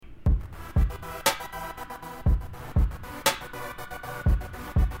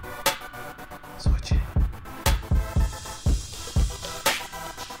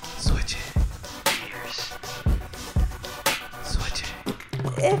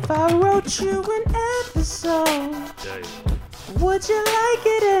If I wrote you an episode, would you like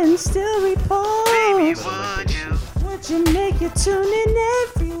it and still repost? Baby, would you? Would you make it tune in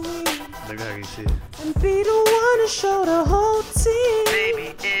every week? Look how you see. And be the one to show the whole team.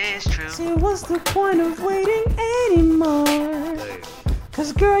 Baby, it's true. See, what's the point of waiting anymore?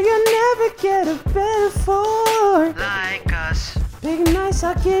 Cause girl, you'll never get a better for Like us. Big Nice,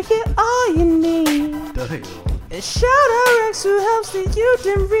 I'll give you all you need. And shout out Rex who helps the youth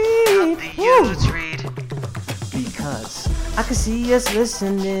and read. Help the youths read. Because I can see us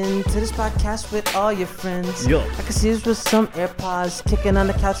listening to this podcast with all your friends. Yo. I can see us with some AirPods kicking on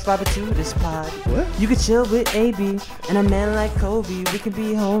the couch vibing to this pod. What? You can chill with AB and a man like Kobe. We can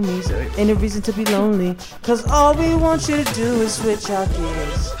be homies. Ain't a reason to be lonely. Cause all we want you to do is switch our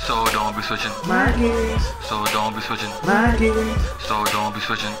gears. So don't be switching. My gears, So don't be switching. my gears. So don't be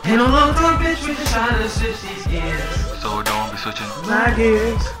switching. Ain't no long time, bitch, we just trying to switch these gears. So don't be switching. My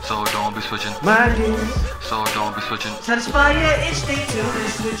gears, So don't be switching. my gears. So don't be switching. Satisfy your itch, stay tuned and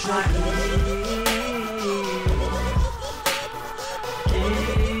switch my gears.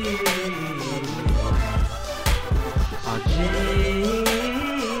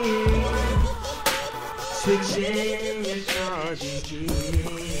 Switching your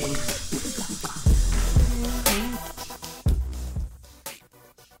gears.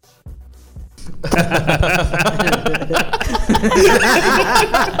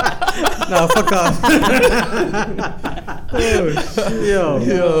 No, fuck off.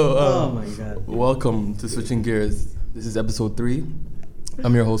 Oh my god. Welcome to Switching Gears. This is episode 3.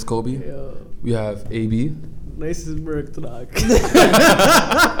 I'm your host, Kobe. We have AB. Nice as Merc Tnak.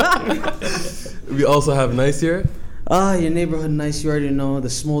 We also have Nice here. Your neighborhood nice, you already know. The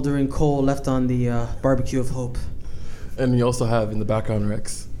smoldering coal left on the barbecue of hope. And we also have in the background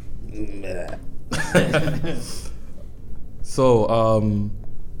Rex.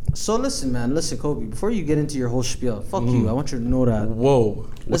 So listen, man. Listen, Kobe. Before you get into your whole spiel, fuck you. I want you to know that. Whoa.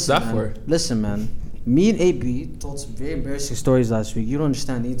 What's Listen, that man. for? Listen, man. Me and AB told some very embarrassing stories last week. You don't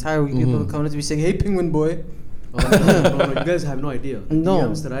understand. The entire week, people coming up to me saying, "Hey, Penguin boy." Bro, you guys have no idea. The No.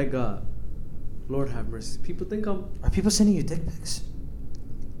 DMs that I got, Lord have mercy. People think Are people sending you dick pics?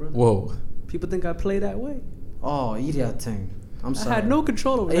 Whoa. people think I play that way. Oh, idiot thing. I'm I sorry. had no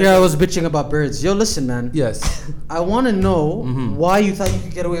control over that. Yeah, I was bitching about birds. Yo, listen, man. Yes. I want to know Mhm. why you thought you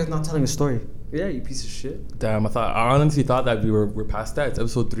could get away with not telling a story. Yeah, you piece of shit. Damn, I honestly thought that we're past that. It's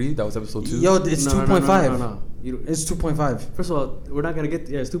episode 3. That was episode 2. Yo, it's 2.5. No. It's 2.5. First of all, we're not gonna get.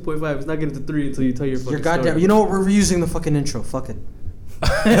 Yeah, it's 2.5. It's not getting to 3 until you tell your fucking You're goddamn. story. You know what? We're reusing the fucking intro. Fuck it.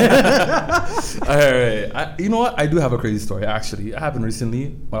 Alright. You know what? I do have a crazy story, actually. It happened recently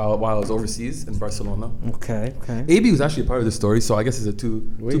while I was overseas in Barcelona. Okay. AB was actually a part of the story, so I guess it's a two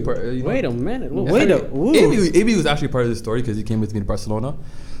part. Wait a minute. What- Wait a. Ooh. AB was actually part of the story because he came with me to Barcelona.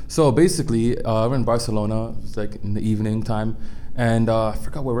 So basically, we're in Barcelona. It was like in the evening time, and I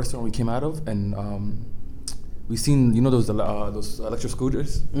forgot what restaurant we came out of, and we seen those electric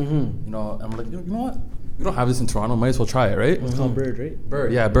scooters. Mm-hmm. You know, and we're like, you know what? We don't have this in Toronto. Might as well try it, right? It's called Bird, right?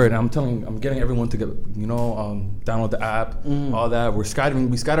 Bird, yeah, Bird. And I'm getting everyone to get, download the app, all that. We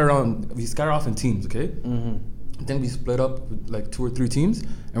scatter off in teams, okay? Mm-hmm. Then we split up with like 2 or 3 teams,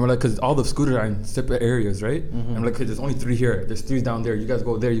 and we're like, cause all the scooters are in separate areas, right? And we're like, cause there's only 3 here. There's 3 down there. You guys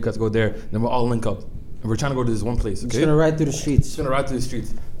go there. You guys go there. Then we'll all link up, and we're trying to go to this one place, okay? Just gonna ride through the streets. Just gonna ride through the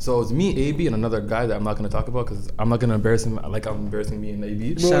streets. So it's me, AB, and another guy that I'm not gonna talk about because I'm not gonna embarrass him like I'm embarrassing me and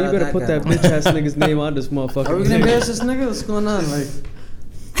AB. Bro, Shout you out better that put guy. that bitch ass nigga's name on this motherfucker. Are we gonna embarrass this nigga? What's going on? Like,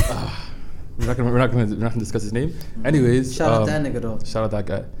 We're not gonna discuss his name. Anyways, shout out that nigga though. Shout out that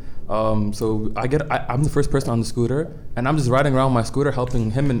guy. So I'm the first person on the scooter, and I'm just riding around my scooter, helping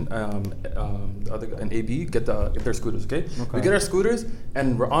him and the other guy and AB get their scooters. Okay. We get our scooters,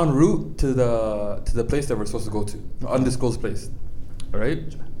 and we're en route to the place that we're supposed to go to, undisclosed place. All right.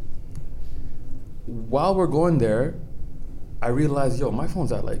 While we're going there, I realized, my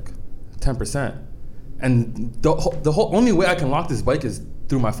phone's at like 10%, and the whole only way I can lock this bike is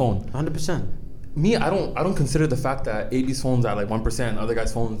through my phone. 100%. Me, I don't consider the fact that AB's phone's at like 1%, and other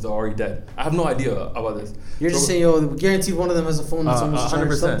guys' phones are already dead. I have no idea about this. You're just saying, guaranteed one of them has a phone that's almost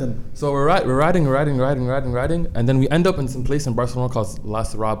charged something. So we're riding, and then we end up in some place in Barcelona called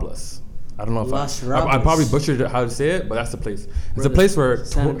Las Rables. I don't know if Las I Rables. probably butchered how to say it, but that's the place. It's a place where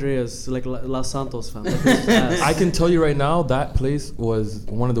San Andreas, like Los Santos, fam. I can tell you right now that place was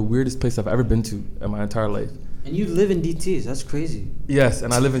one of the weirdest places I've ever been to in my entire life. And you live in DTs. That's crazy. Yes,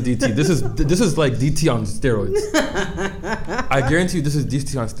 and I live in DT. This is like DT on steroids. I guarantee you this is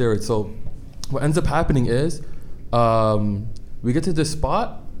DT on steroids. So what ends up happening is we get to this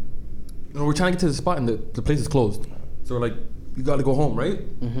spot, and we're trying to get to the spot, and the place is closed. So we're like, you gotta go home, right?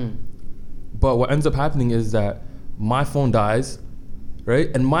 Mm-hmm. But what ends up happening is that my phone dies, right?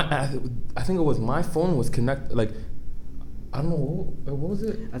 And I think it was my phone was connected. Like, I don't know what was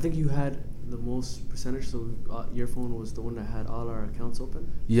it. I think you had the most percentage, so your phone was the one that had all our accounts open.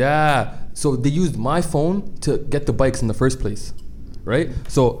 Yeah. So they used my phone to get the bikes in the first place, right?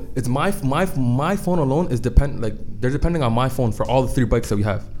 So it's my phone alone is they're depending on my phone for all the 3 bikes that we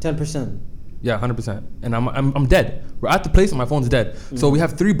have. 10%. Yeah, 100%. And I'm dead. We're at the place and my phone's dead. So we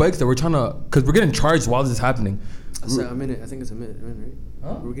have 3 bikes that we're trying to, because we're getting charged while this is happening. A minute. I think it's a minute, right?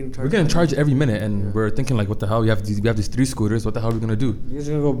 Huh? We're getting We're charged. getting charged every minute, and we're thinking like, what the hell? We have these 3 scooters. What the hell are we gonna do? You guys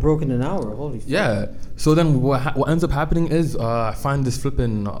are gonna go broke in an hour. Holy fuck. Yeah. So then what ends up happening is I find this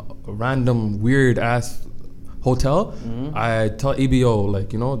flipping random weird ass hotel. Mm-hmm. I tell ABO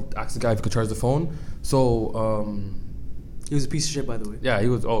like, ask the guy if he could charge the phone. So He was a piece of shit, by the way. yeah, he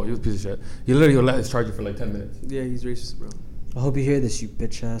was a piece of shit. He literally let his charger for like 10 minutes. Yeah, he's racist, bro. I hope you hear this, you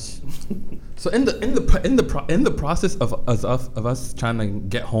bitch ass. So in the process of us trying to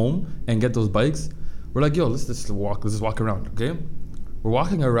get home and get those bikes, we're like, yo, let's just walk around, okay? We're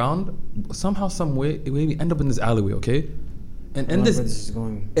walking around, somehow, some way we end up in this alleyway, okay? And I in don't know this where this is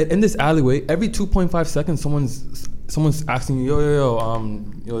going. in this alleyway, every 2.5 seconds, someone's asking you, yo,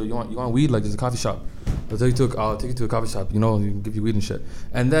 you want weed? Like, there's a coffee shop. I'll take you to a coffee shop. Give you weed and shit.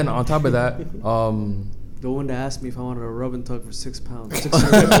 And then on top of that, The one that asked me if I wanted a rub and tug for £6.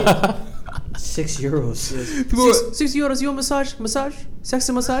 6 euros. Yes. People- 6 euros. You want massage?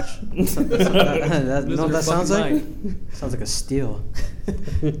 Sexy massage? You know what that sounds like? Sounds like a steal.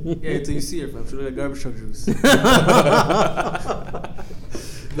 Yeah, until you see it, fam. She look like garbage truck juice. No.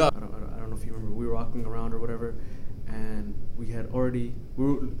 I don't know if you remember. We were walking around or whatever, and we had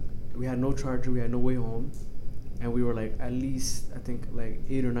no charger. We had no way home, and we were like at least I think like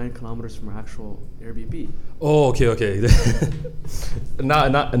 8 or 9 kilometers from our actual Airbnb. Oh, okay. Now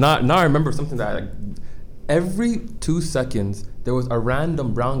I remember something that like, every 2 seconds there was a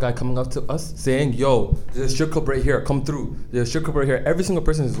random brown guy coming up to us saying, "Yo, there's a strip club right here. Come through. There's a strip club right here." Every single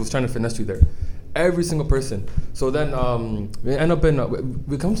person was trying to finesse you there. Every single person. So then we end up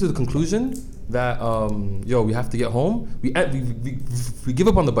we come to the conclusion that we have to get home. We give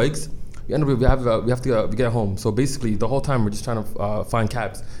up on the bikes. We end up we have to get home. So basically the whole time we're just trying to find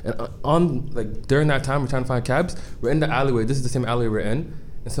cabs. And during that time we're trying to find cabs. We're in the alleyway. This is the same alleyway we're in.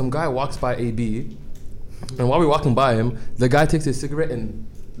 And some guy walks by AB. And while we're walking by him, the guy takes his cigarette and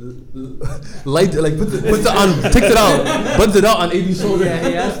puts it on, takes it out, buds it out on AB's shoulder. Yeah,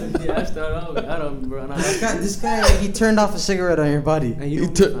 he asked that out. I don't, bro. And This guy, he turned off a cigarette on your body. and you He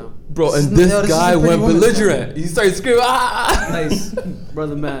don't took- know. Bro, and Yo, this this is guy a pretty went woman. belligerent. He started screaming, ah! Nice,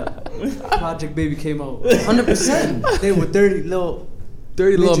 brother Matt. Project Baby came out. 100%. They were dirty little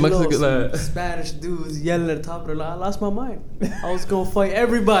Mexican some lad. Spanish dudes yelling at the top of their lungs. I lost my mind. I was gonna fight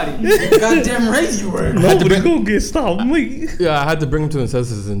everybody. Goddamn right you were. Nobody gonna get stopped, me. Yeah, I had to bring him to his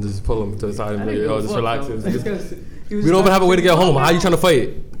senses and just pull him to the side and be like, yo, just relax. We We don't even have a way to get home. How are you trying to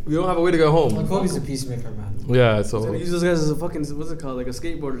fight? We don't have a way to get home. Kobe's a peacemaker, man. Yeah, so. Use those guys as a fucking, what's it called, like a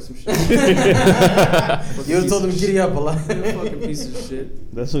skateboard or some shit. You would've told him giddy up a lot. You're a fucking piece of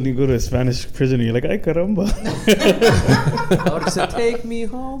shit. That's when you go to a Spanish prison and you're like, ay caramba. I would have said, take me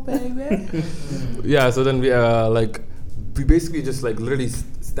home, baby. Yeah, so then we basically just literally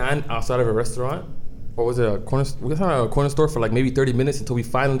stand outside of a restaurant. Or was it a corner? We got at a corner store for maybe 30 minutes until we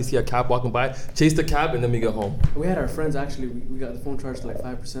finally see a cab walking by, chase the cab, and then we get home. We had our friends actually, we got the phone charged to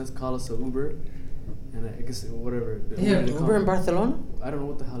 5%, call us an Uber. And I guess whatever. Yeah, Uber in Barcelona? I don't know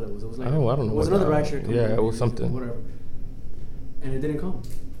what the hell it was. It was I don't know It was what another that- rideshare company. yeah, it was something. Whatever. And it didn't come.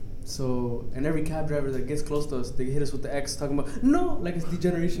 So, and every cab driver that gets close to us, they hit us with the X, talking about, no, like it's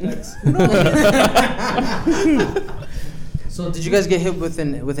Degeneration X. No. So did you guys get hit with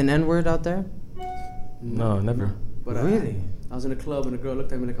an N-word out there? No, never. But Really? I was in a club and a girl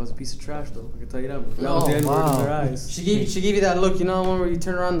looked at me like I was a piece of trash, though. I can tell you that. That was Oh, the N-word wow. in her eyes. She gave you that look, you know, the one where you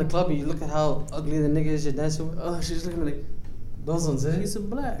turn around in the club and you look at how ugly the nigga is you're dancing with? Oh, she just looked at me like, Those ones, eh? he's a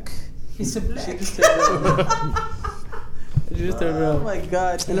black. He's a black. She just turned around. She just turned Oh around. my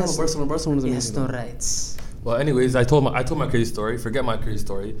god. I love Barcelona. Barcelona's He has amazing. no rights. Well, anyways, I told my crazy story. Forget my crazy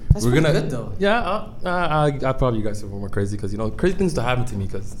story. That's pretty good, though. Yeah, I probably you guys are more crazy because crazy things to happen to me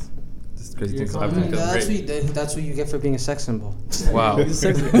because just crazy things to happen to me. 'cause I'm great. That's what you get for being a sex symbol. Wow. He's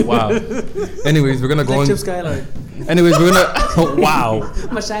sexy. Wow. Anyways, we're gonna go Like on. Chip Skylark. Anyways, we're gonna. Wow.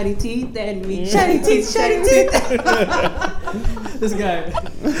 My shiny teeth and me. Shiny teeth, shiny teeth. This guy.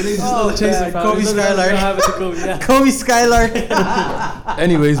 He's just Oh, little chaser, God. fam. Kobe He's looking at us, Skylark. gonna have it to Kobe, yeah. Kobe Skylark.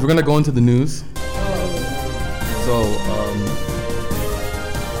 Anyways, we're gonna go into the news. So,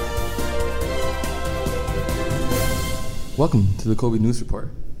 Welcome to the Kobe News Report.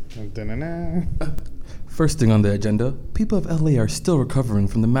 Da-na-na. First thing on the agenda, people of LA are still recovering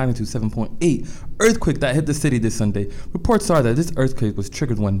from the magnitude 7.8 earthquake that hit the city this Sunday. Reports are that this earthquake was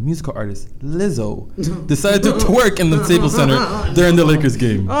triggered when musical artist Lizzo decided to twerk in the Staples Center during the Lakers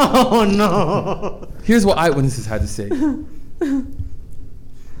game. Oh no! Here's what eyewitnesses had to say.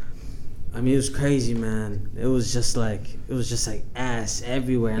 I mean, it was crazy, man. It was just like ass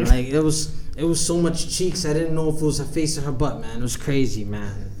everywhere, and like it was so much cheeks. I didn't know if it was her face or her butt, man. It was crazy,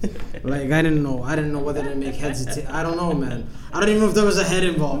 man. Like I didn't know whether to make hesitate. I don't know, man. I don't even know if there was a head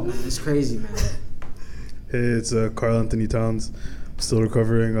involved, man. It's crazy, man. Hey, it's Carl Anthony Towns. I'm still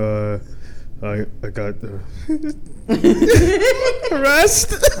recovering. I got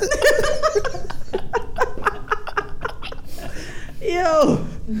harassed. Yo.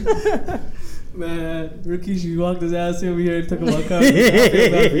 Man, Rikishi walked his ass over here and took him on car.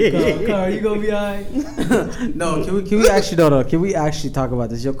 Car, you gonna be alright? No, can we actually Can we actually talk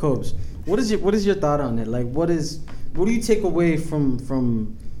about this? Yo, Cobes, what is your thought on it? Like, what do you take away from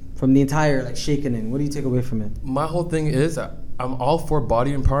the entire like shaking? What do you take away from it? My whole thing is I'm all for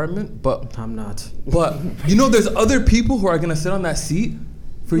body empowerment, but I'm not. But you know, there's other people who are gonna sit on that seat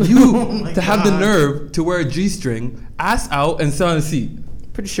for you to have the nerve to wear a G-string, ass out, and sit on a seat.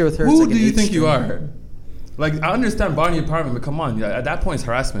 Pretty sure with her. Who it's like do an you think H-string. you are? Like, I understand body empowerment, but come on, yeah, at that point it's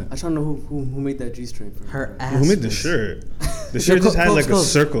harassment. I trying to know who made that G-string for Her her. ass. Who made the shirt? The shirt just had like a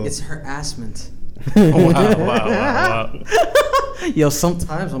circle. It's her assment. Wow. Yo,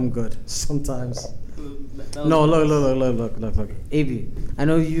 sometimes I'm good. Sometimes. No, look. AB, I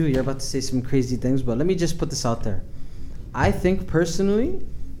know you're about to say some crazy things, but let me just put this out there. I think personally,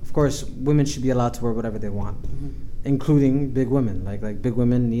 of course, women should be allowed to wear whatever they want, including big women. Like big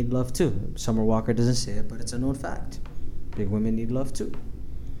women need love too. Summer Walker doesn't say it, but it's a known fact. Big women need love too.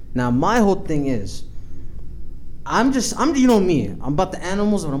 Now, my whole thing is, I'm you know me. I'm about the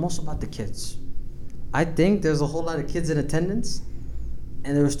animals, but I'm also about the kids. I think there's a whole lot of kids in attendance,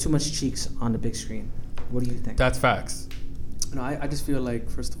 and there was too much cheeks on the big screen. What do you think? That's facts. No, I just feel like,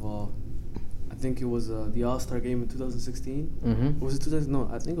 first of all, I think it was the All-Star game in 2016. Mm-hmm. Was it 2000? No,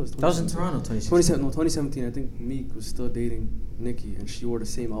 I think it was 2017. That was in Toronto, 2016. 2017. I think Meek was still dating Nicki, and she wore the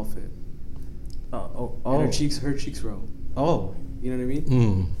same outfit. Oh. And her cheeks were out. Oh. You know what I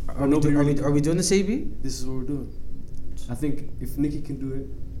mean? Mm. Are we doing this, AB? This is what we're doing. I think if Nicki can do it,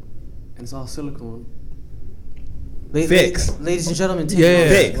 and it's all silicone. Fix. Ladies and gentlemen, take Yeah.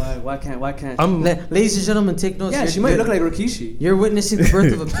 notes. Fix. Why can't? Ladies and gentlemen, take notes. Yeah, she might look like Rikishi. You're witnessing the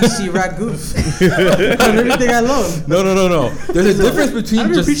birth of a PC ragu. And everything I love. No. There's a difference I between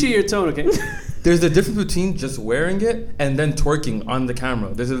don't just. appreciate your tone, okay? There's a difference between just wearing it and then twerking on the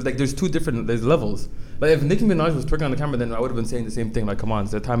camera. There's two different levels. Like if Nicki Minaj was twerking on the camera, then I would have been saying the same thing. Like, come on,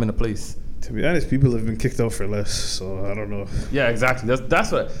 it's a time and a place. To be honest, people have been kicked out for less, so I don't know. Yeah, exactly.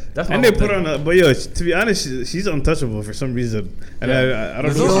 That's my And they whole put thing. on but yo, to be honest, she's untouchable for some reason. And Yeah. I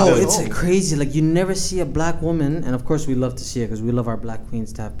don't know Yo, what she it's does. crazy. Like you never see a black woman, and of course we love to see it because we love our black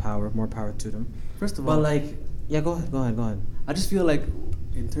queens to have power. More power to them. First of all, But like, yeah, go ahead. I just feel like,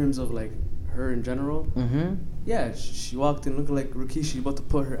 in terms of like her in general, Mm-hmm. yeah, she walked in looking like Rikishi, about to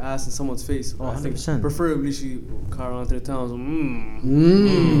put her ass in someone's face. Oh, I think 100%. preferably Carl Anthony Towns.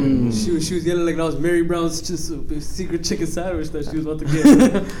 Mm. She was yelling like that was Mary Brown's just secret chicken sandwich that she was about to get.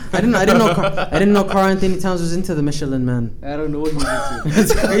 I didn't know Carl Anthony Towns was into the Michelin Man. I don't know what he was into.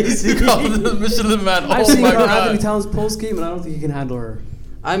 That's crazy. The Michelin Man. I've Oh seen my Carl Anthony god. Towns post game, and I don't think he can handle her.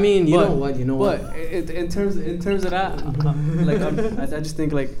 I mean, you But- know what? But in terms of that, I just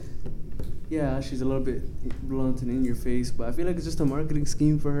think like, yeah, she's a little bit blunt and in your face, but I feel like it's just a marketing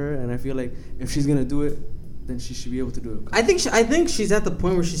scheme for her, and I feel like if she's gonna do it, then she should be able to do it. I think she's at the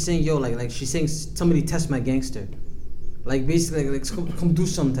point where she's saying, yo, like she's saying, somebody test my gangster. Like basically, like come do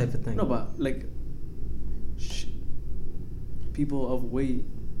some type of thing. No, but like, people of weight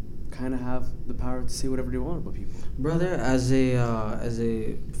kind of have the power to say whatever they want about people. Brother, as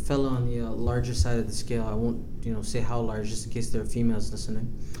a fella on the larger side of the scale, I won't say how large, just in case there are females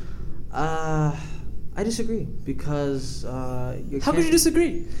listening. I disagree because How could you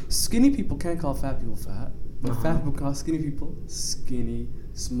disagree? Skinny people can't call fat people fat, but Uh-huh. fat people call skinny people skinny,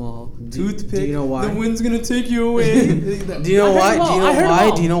 small, Do toothpick. you know why? The wind's gonna take you away. Do you know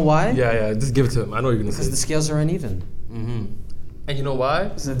why? Do you know why? Yeah, just give it to him. I know what you're gonna Because the say. scales are uneven. Mm-hmm. And you know why?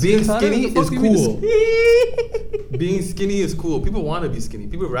 that Being too skinny fat? What is the fuck do you cool. mean Being skinny is cool. People want to be skinny.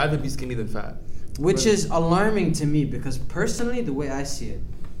 People would rather be skinny than fat. Which is alarming to me because personally, the way I see it,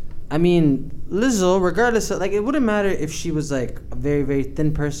 I mean, Lizzo, regardless of, like, it wouldn't matter if she was like a very, very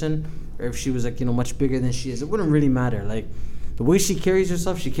thin person or if she was like, much bigger than she is. It wouldn't really matter. Like, the way she carries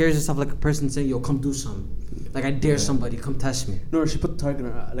herself like a person saying, yo, come do something. Like I dare somebody, come test me. No, she put the target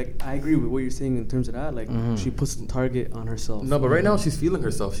on her. Like, I agree with what you're saying in terms of that. Like, she puts the target on herself. No, but right now she's feeling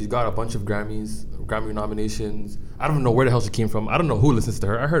herself. She's got a bunch of Grammy nominations. I don't know where the hell she came from. I don't know who listens to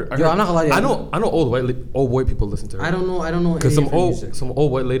her. I heard. Yo, I'm not gonna lie to you. I know old white people listen to her. I don't know. Because any of her music. some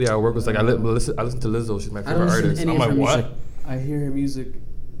old white lady at work was like, I listen to Lizzo. She's my I favorite don't listen to artist. any I'm of like, her what? music. I hear her music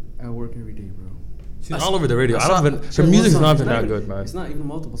at work every day, bro. She's all over the radio. I saw- Her She has music's one not song. even It's that good, man. It's not even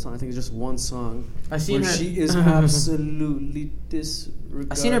multiple songs. I think it's just one song. I seen where her. she is absolutely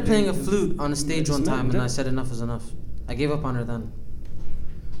disregarding. I seen her playing a flute on a stage one time, and I said. said enough is enough. I gave up on her then.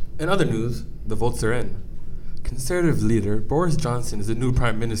 In other news, the votes are in. Conservative leader Boris Johnson is the new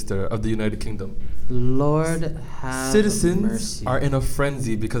Prime Minister of the United Kingdom. Lord have Citizens mercy. are in a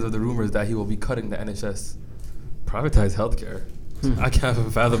frenzy because of the rumors that he will be cutting the NHS. Privatize healthcare. I can't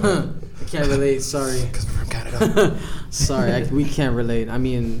even fathom it. I can't relate. Sorry. Because we're from Canada. Sorry, we can't relate. I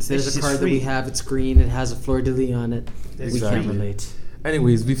mean, there's just a card that free. we have. It's green. It has a fleur de lis on it. We Exactly. can't relate.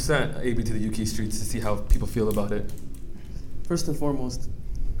 Anyways, we've sent AB to the UK streets to see how people feel about it. First and foremost,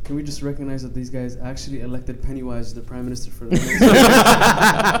 can we just recognize that these guys actually elected Pennywise the Prime Minister for the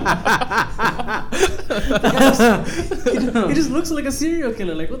next He just looks like a serial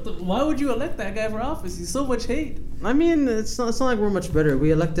killer. Like, what the? Why would you elect that guy for office? He's so much hate. I mean, it's not like we're much better.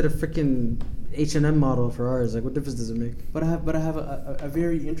 We elected a freaking H&M model for ours. Like, what difference does it make? But I have a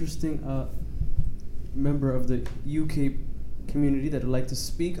very interesting member of the UK community that would like to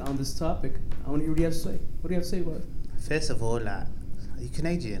speak on this topic. I want to hear what you have to say. What do you have to say about it? First of all, like, are you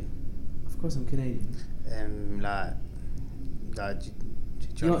Canadian? Of course, I'm Canadian. Do You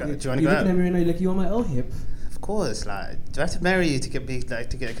you know, want to you're go looking out? at me right now. You're like, you want my L hip? Of course, like, do I have to marry you to get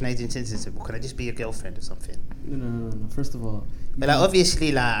a Canadian citizenship, or can I just be your girlfriend or something? No. First of all, But like,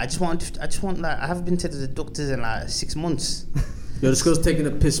 obviously, like, I just want, like, I haven't been to the doctors in like 6 months. Yo, this girl's taking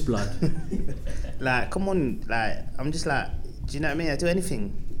a piss blood. Like, come on, like, I'm just like, do you know what I mean? I do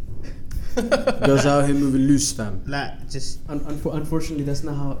anything. Girls out here moving loose, fam. Like, just, unfortunately, that's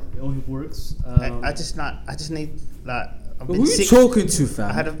not how OHIP works. I just need, like, I've Who been you sick. talking to,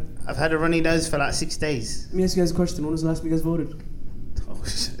 fam? I've had a runny nose for like 6 days. Let me ask you guys a question. When was the last time you guys voted? Oh,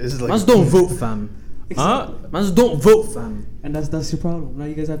 this is like, Mans don't vote, fam. Huh? Mans don't vote, fam. And that's your problem. Now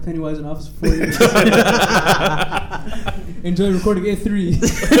you guys have Pennywise in office for 4 years. Enjoy recording A3.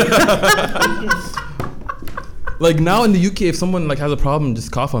 Like now in the UK, if someone like has a problem,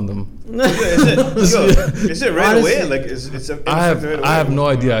 just cough on them. is it right Honestly, away? Like, it's I have no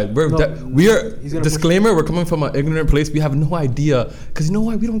idea. He's gonna Disclaimer: we're coming from an ignorant place. We have no idea because you know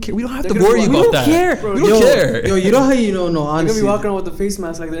why? We don't care. We don't have to They're gonna worry be about like, that. care. Bro, We don't care. Yo, you know how you know? No, They're gonna honestly. be walking around with the face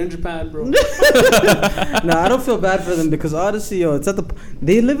mask like they're in Japan, bro. No, I don't feel bad for them because honestly, yo, it's at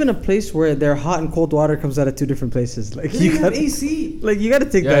they live in a place where their hot and cold water comes out of two different places. Like They you have got AC. like you got to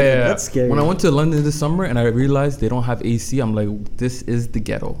take that. in. That's scary. When I went to London this summer and I realized they don't have AC, I'm like, this is the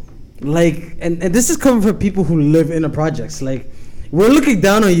ghetto. Like, and this is coming from people who live in the projects. Like, we're looking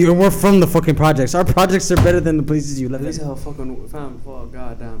down on you and we're from the fucking projects. Our projects are better than the places you live They in. have fucking fam. Oh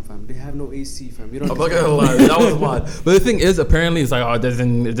goddamn, fam. They have no AC, fam. You I'm don't. not gonna lie, that was wild. But the thing is, apparently, it's like, oh, it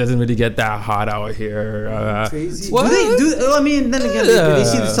doesn't really get that hot out here. Crazy. What? I mean, then again, they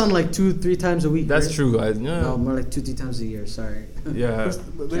see the sun like 2-3 times a week. That's right? true, guys. Yeah. No, more like 2-3 times a year. Sorry. Yeah.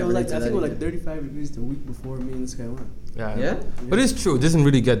 But it was like I think it was like 35 degrees the week before me and this guy went. Yeah? But it's true. It doesn't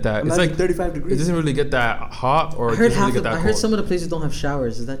really get that. It's Imagine like 35 it degrees. doesn't really get that hot or I it heard doesn't really get that I cold. heard some of the places don't have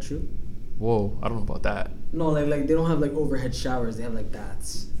showers. Is that true? Whoa, I don't know about that. No, like they don't have like overhead showers. They have like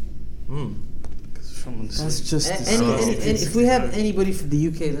baths. That's just If we have anybody from the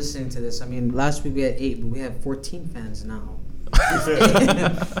UK listening to this, I mean, last week we had 8, but we have 14 fans now.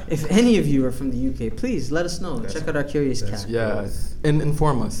 If any of you are from the UK, please let us know. Check out our Curious Cat. Yeah, and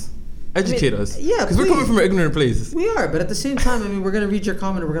inform us, educate us. yeah, because we're coming please. from an ignorant place. We are, but at the same time, I mean, we're gonna read your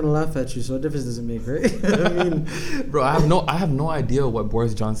comment and we're gonna laugh at you. So what difference does it make, right? I mean, Bro, I have no idea what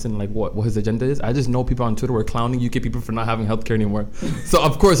Boris Johnson what his agenda is. I just know people on Twitter were clowning UK people for not having healthcare anymore. So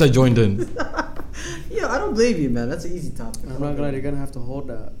of course I joined in. yo, I don't blame you, man. That's an easy topic. I'm not glad you're gonna have to hold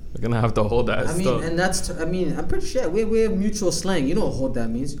that. We're gonna have to hold that. I mean, stuff. and I'm pretty sure we have mutual slang. You know what hold that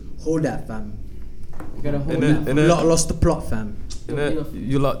means? Hold that, fam. You gotta hold And then- that. and then- Lost the plot, fam.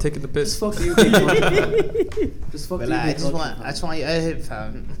 you lot taking the piss. Just fuck the UK. Just fuck But the like, UK. I just want your hip,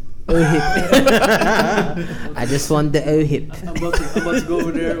 fam. I just want the O-hip. I'm about to go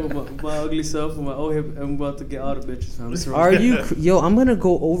over there with my ugly self, with my O-hip, and I'm about to get out of bitches, fam. That's Are you? Yo, I'm gonna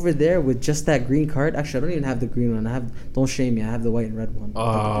go over there with just that green card. Actually, I don't even have the green one. Don't shame me. I have the white and red one.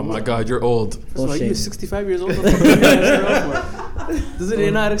 Oh my God, you're old. First of all, Bullshit. you're 65 years old. What the fuck are you asking around for? Does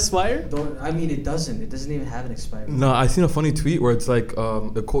it not expire? I mean, it doesn't. It doesn't even have an expiry. No, I seen a funny tweet where it's like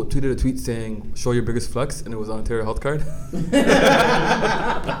the quote tweeted a tweet saying "Show your biggest flex," and it was on Ontario Health Card.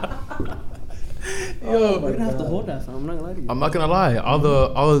 Yo, we're gonna have to hold that, fam. I'm not gonna lie to you. I'm not gonna lie, all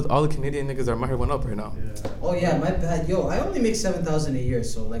the Canadian niggas are my went up right now. Oh yeah, my bad. Yo, I only make 7,000 a year,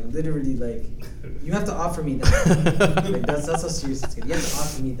 so like literally, like you have to offer me that. Like, that's how serious it's gonna. You have to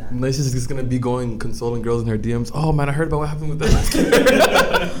offer me that. Nice is just gonna be going consoling girls in her DMs. Oh man, I heard about what happened with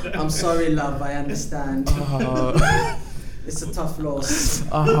that. I'm sorry, love. I understand. It's a tough loss. It's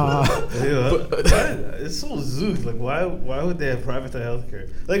so zooked. Like, why would they have private healthcare?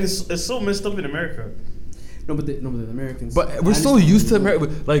 Like, it's so messed up in America. No, but the Americans. But we're so used to America.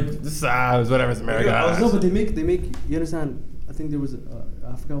 Like this is whatever, it's America. No, but they make. You understand? I think there was.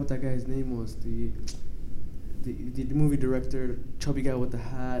 I forgot what that guy's name was. The movie director, chubby guy with the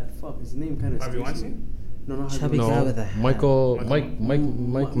hat. Fuck, his name kind of. Harvey Weinstein? No, not Chubby Harvey. guy with a hat. Mike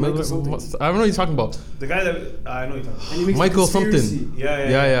Miller. something. I don't know what you're talking about. The guy that I know you're talking And he makes Michael the conspiracy. something.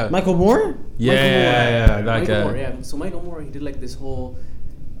 Yeah. Michael Moore? Yeah, that Michael guy. Moore, yeah. So Michael Moore, he did like this whole.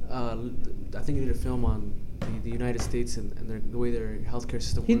 I think he did a film on the United States and the way their healthcare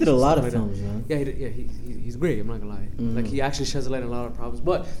system. He works did a and lot stuff of like films, that. man. Yeah, he did, yeah. He's great. I'm not gonna lie. Mhm. Like he actually sheds a light on a lot of problems.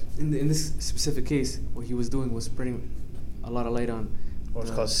 But in this specific case, what he was doing was spreading a lot of light on. What's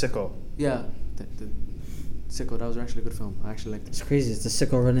called Sicko. Yeah, the Sicko. That was actually a good film. I actually liked it. It's crazy. It's the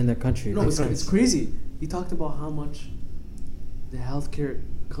sicko running their country. No, Makes it's sense. crazy. He talked about how much the healthcare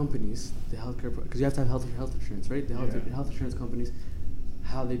companies, because you have to have health insurance, right? The health insurance companies,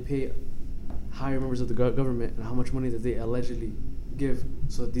 how they pay higher members of the government and how much money that they allegedly give,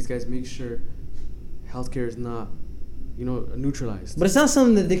 so that these guys make sure healthcare is not, neutralized. But it's not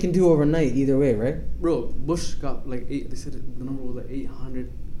something that they can do overnight either way, right? Bro, Bush got like they said the number was like $800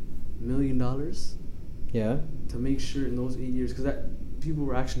 million Yeah. to make sure in those 8 years, because that people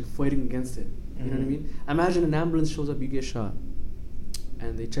were actually fighting against it. You know what I mean? Imagine an ambulance shows up, you get shot,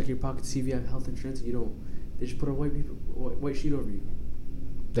 and they check your pocket, see if you have health insurance, and you don't. They just put a white sheet over you.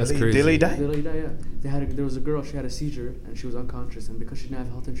 That's They crazy. let you die? They let you die, yeah. There was a girl, she had a seizure, and she was unconscious, and because she didn't have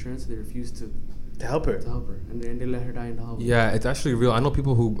health insurance, they refused to help her. and they let her die in the hospital. Yeah, it's actually real. I know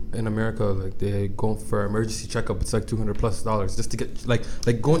people who in America like they go for emergency checkup. It's like $200+ just to get like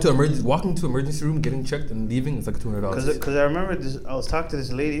going to walking to emergency room, getting checked and leaving. It's like $200. Because I remember this, I was talking to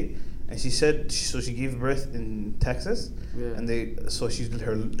this lady, and she said she gave birth in Texas, and she's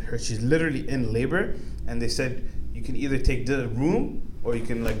literally in labor, and they said you can either take the room or you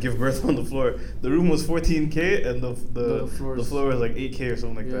can like give birth on the floor. The room was $14K and the floor was like $8K or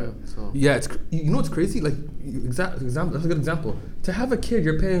something like that. So. Yeah, you know what's crazy? Like example. That's a good example. To have a kid,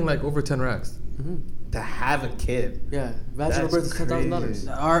 you're paying like over 10 racks. Mm-hmm. To have a kid. Yeah, vaginal birth is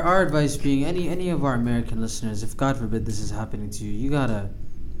 $10,000. Our advice being any of our American listeners, if God forbid this is happening to you, you gotta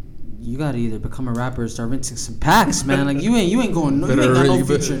either become a rapper or start rinsing some packs, man. Like you ain't going you ain't got no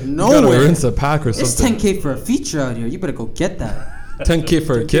feature nowhere. You gotta rinse a pack or something. It's 10K for a feature out here. You better go get that. 10K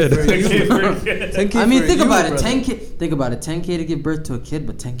for a kid. 10K I mean, for think you, about it. brother. 10K to give birth to a kid,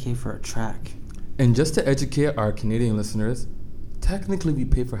 but 10K for a track. And just to educate our Canadian listeners, technically we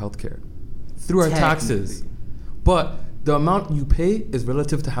pay for healthcare through our taxes, but the amount you pay is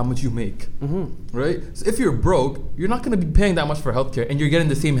relative to how much you make, right? So if you're broke, you're not going to be paying that much for healthcare, and you're getting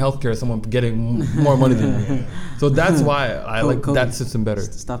the same healthcare as someone getting more money than you. So that's why I like Kobe, that system better.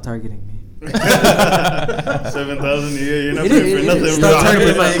 Stop targeting me. 7,000 a year, you're not paying for nothing. Stop bro.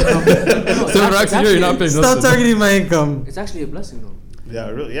 targeting my income. 7 racks a year, you're not paying Stop nothing. targeting my income. It's actually a blessing, though. Yeah,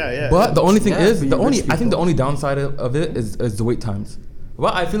 really, yeah. But the only thing Yeah, is, for you rich I think the people. only downside of it is the wait times.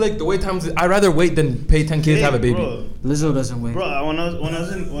 Well, I feel like the wait times, I'd rather wait than pay 10K to have a baby. Bro, Lizzo doesn't wait. when I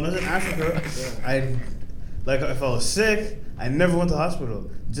was in Africa, I like if I was sick, I never went to hospital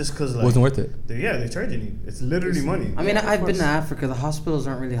just because like Wasn't worth it. They're charging you. It's literally money. I mean, I've been to Africa. The hospitals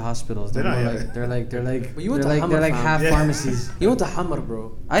aren't really hospitals. They're They're not, more yeah. like they're like But you went they're to like they're Hammer, like fam. half Yeah. pharmacies. You went to Hamar,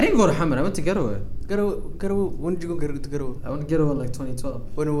 bro. I didn't go to Hamad. I went to Ghetto. Ghetto, when did you go to Ghetto? I went to Ghetto in like 2012.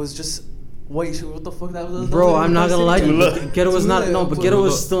 When it was just white shit. What the fuck that was? Bro, I'm not gonna lie to you. Tula. Ghetto was not Tula. but Ghetto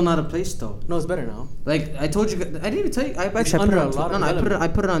was still not a place though. No, it's better now. Like I told you, I didn't even tell you. I It's actually put under it a on lot Twitter. of No, development. I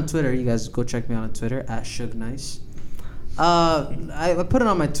put it on Twitter. You guys go check me out on Twitter @ShugNice. I put it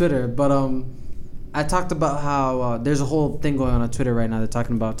on my Twitter, but I talked about how there's a whole thing going on Twitter right now. They're talk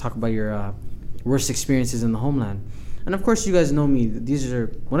about your worst experiences in the homeland, and of course you guys know me. These are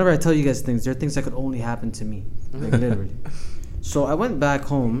whenever I tell you guys things, they're things that could only happen to me, like literally. So I went back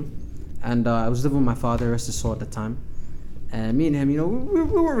home, and I was living with my father, rest his soul, at the time, And me and him, you know, we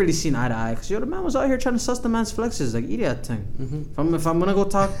weren't really seeing eye to eye. Because, the man was out here trying to suss the man's flexes, like, idiot thing. Mm-hmm. If I'm going to go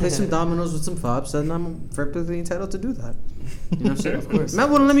play some dominoes with some fobs, then I'm perfectly entitled to do that. You know what I'm saying? Of course.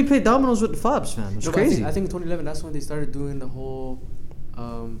 Man wouldn't let me play dominoes with the fobs, fam. It's No, but crazy. I think in 2011, that's when they started doing the whole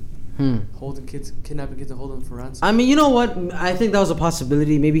holding kids, kidnapping kids and holding them for ransom. I mean, you know what? I think that was a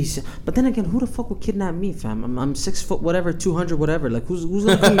possibility. Maybe, but then again, who the fuck would kidnap me, fam? I'm 6 foot, whatever, 200, whatever. Like, who's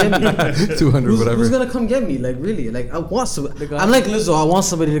gonna come get me? 200 whatever. Who's gonna come get me? Like, really? Like, I want some. I'm like Lizzo. I want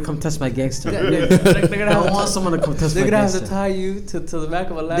somebody to come test my gangster. I want someone to come test my They're gonna have to gangster. tie you to the back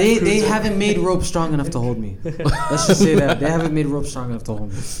of a Land They Cruiser. haven't made rope strong enough to hold me. Let's just say that they haven't made rope strong enough to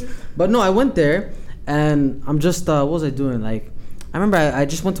hold me. But no, I went there, and I'm just what was I doing? Like, I remember I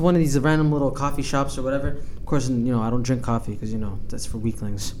just went to one of these random little coffee shops or whatever. Of course, I don't drink coffee because that's for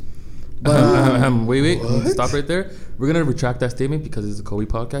weaklings. But wait, stop right there. We're gonna retract that statement because it's a Kobe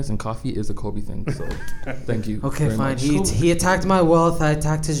podcast and coffee is a Kobe thing. So, thank you. Okay, very fine. much. He attacked my wealth. I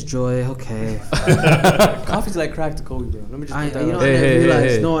attacked his joy. Okay. Coffee's like crack to Kobe, bro. Let me just put that out. Hey, I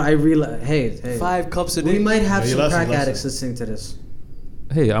realized. hey. No, I realized. Hey. 5 cups a day. We might have Yeah, you some lost crack some addicts lessons. listening to this.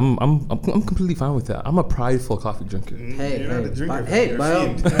 Hey, I'm completely fine with that. I'm a prideful coffee drinker. Hey, You're not the drinker. hey, You're a by all-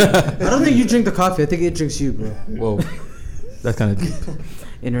 fiend. I don't think you drink the coffee. I think it drinks you, bro. Whoa, that's kind of deep.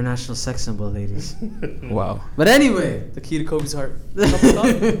 International sex symbol, ladies. Wow. But anyway. The key to Kobe's heart.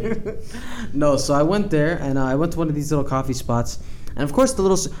 No, so I went there and I went to one of these little coffee spots, and of course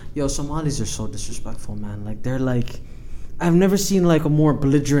Somalis are so disrespectful, man. Like they're like, I've never seen like a more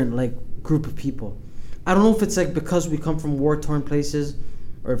belligerent like group of people. I don't know if it's like because we come from war-torn places,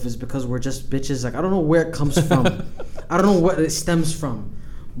 or if it's because we're just bitches. Like I don't know where it comes from. I don't know what it stems from.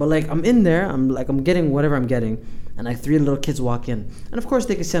 But like I'm in there, I'm getting whatever I'm getting, and like 3 little kids walk in, and of course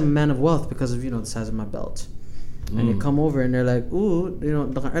they can say I'm a man of wealth because of the size of my belt. And they come over and they're like, ooh,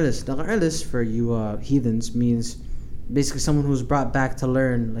 Dagan Erlis for you heathens means basically someone who's brought back to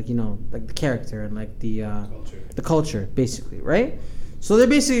learn, like like the character and like the culture, basically, right? So they're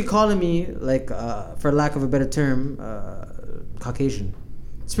basically calling me like, for lack of a better term, Caucasian.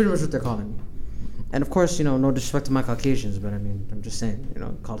 It's pretty much what they're calling me. And of course, no disrespect to my Caucasians, but I mean, I'm just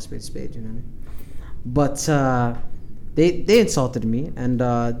saying, call a spade, you know what I mean? But they insulted me, and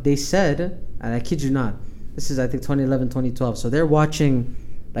they said, and I kid you not, this is I think 2011, 2012. So they're watching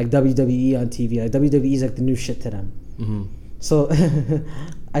like WWE on TV. Like WWE is like the new shit to them. Mm-hmm. So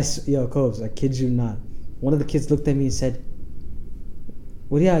Cobes, I kid you not. One of the kids looked at me and said,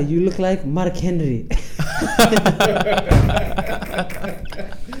 "Well, yeah, you look like Mark Henry."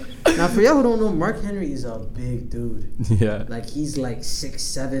 Now, for y'all who don't know, Mark Henry is a big dude. Yeah. Like he's like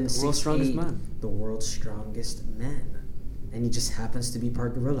 6'7", 6'8", world's strongest man. the world's strongest man, and he just happens to be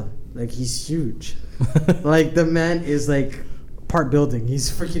part gorilla. Like he's huge. Like the man is like part building.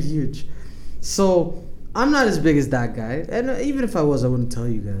 He's freaking huge. So I'm not as big as that guy, and even if I was, I wouldn't tell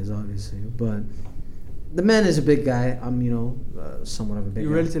you guys, obviously. But the man is a big guy. I'm somewhat of a big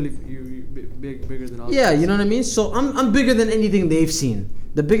You're guy. relatively bigger than all. Yeah, you know what I mean? So I'm bigger than anything they've seen.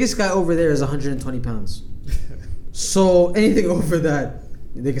 The biggest guy over there is 120 pounds. So anything over that,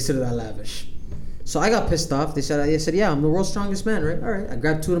 they consider that lavish. So I got pissed off. They said, yeah, I'm the world's strongest man, right? All right. I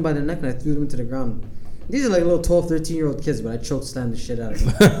grabbed 2 of them by the neck and I threw them into the ground. These are like little 12, 13-year-old kids, but I choke slammed the shit out of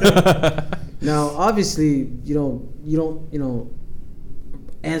them. Now, obviously, you don't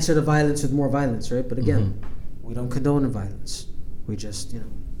answer the violence with more violence, right? But again, we don't condone violence. We just,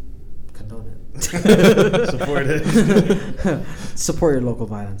 condone it. Support it. Support your local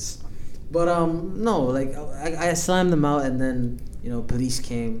violence. But no, like I slammed them out, and then police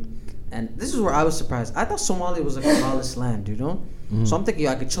came, and this is where I was surprised. I thought Somalia was like a lawless land, So I'm thinking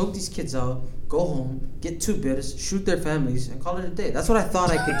I could choke these kids out, go home, get 2 bitters, shoot their families, and call it a day. That's what I thought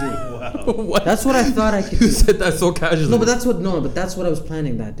I could do. Wow. What? That's what I thought I could You do. said that so casually. No, but that's what I was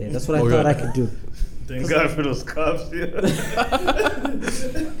planning that day. That's what I thought I could do. Thank God for those cops. Yeah.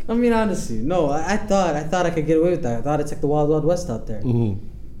 I mean, honestly, no. I thought I could get away with that. I thought it's like the Wild Wild West out there.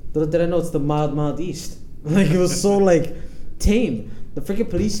 Little did I know it's the Mild East. Like it was so like tame. The freaking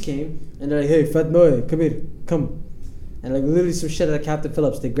police came and they're like, "Hey, Fat Noy, come here, come," and like literally some shit out of Captain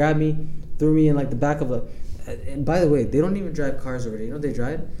Phillips. They grabbed me, threw me in like the back of a. And by the way, they don't even drive cars over there. You know what they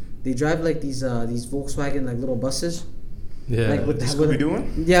drive? They drive like these Volkswagen like little buses. Yeah. Like with What are we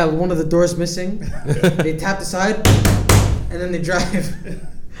doing? Yeah, with one of the doors missing. They tap the side, and then they drive.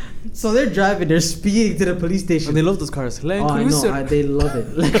 So they're driving, they're speeding to the police station. And they love those cars. Land I Cruiser. know, they love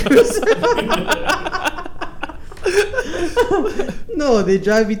it. Land Cruiser. No, they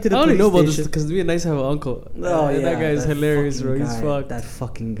drive me to the I only police know about this station. because me and Nice have an uncle. Oh, yeah, that guy is hilarious, bro. fucking He's guy, fucked. That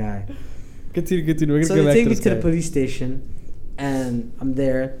fucking guy. Continue. We're gonna So get they back take to me this to guy. the police station, and I'm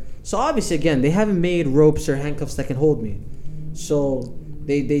there. So obviously, again, they haven't made ropes or handcuffs that can hold me. So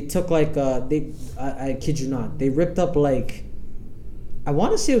they took like I kid you not, they ripped up like, I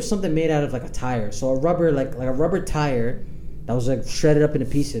want to say it was something made out of like a tire. So a rubber like a rubber tire that was like shredded up into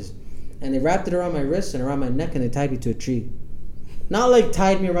pieces, and they wrapped it around my wrist and around my neck, and they tied me to a tree. Not like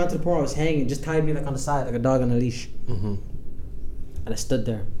tied me around to the point where I was hanging, just tied me like on the side like a dog on a leash. Mm-hmm. And I stood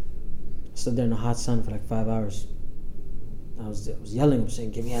there in the hot sun for like 5 hours. I was yelling, I'm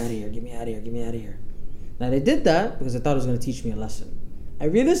saying, "Get me out of here! Get me out of here! Get me out of here!" Now they did that because I thought it was going to teach me a lesson.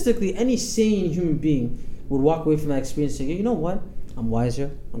 And realistically, any sane human being would walk away from that experience saying, "You know what? I'm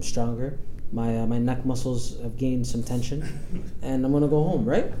wiser. I'm stronger. My neck muscles have gained some tension, and I'm gonna go home."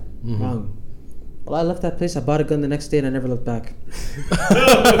 Right? Mm-hmm. Wrong. Well, I left that place. I bought a gun the next day, and I never looked back.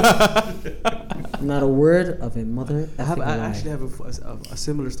 Not a word of a mother. I actually have a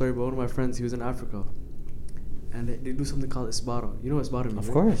similar story about one of my friends. He was in Africa, and they do something called Isbaro. You know what Isbaro means? Of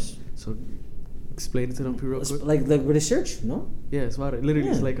right? course. So explain it to them real quick. Like with a search, no? Yeah, Isbaro. Literally,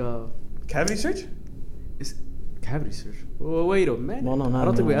 it's Yeah. like a Cavity search? it's cavity search. Wait a minute. No, I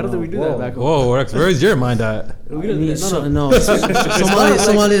don't think we do that back home. Whoa, Rex, where's your mind at? We don't do that. No.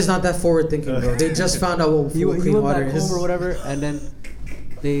 Somalia is not that forward thinking, bro. They just found out what He clean went water back is. home or whatever, and then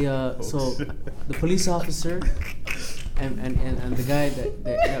they so the police officer and the guy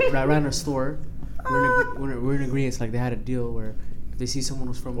that ran our store we're in agreement. Like they had a deal where if they see someone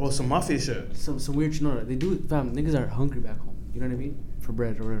who's from Oh, some mafia shit. some weird no they do fam niggas are hungry back home. You know what I mean? For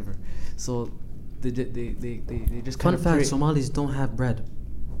bread or whatever. So they just Fun kind of fact: Somalis don't have bread.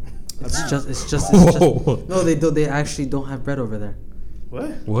 It's just Whoa. no. They actually don't have bread over there.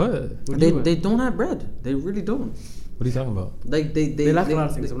 What? What? They don't have bread. They really don't. What are you talking about? Like they lack a lot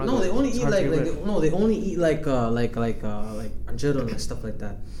of things. I'm not No, gonna- they only it's eat hard to like get bread. they only eat like anjero and stuff like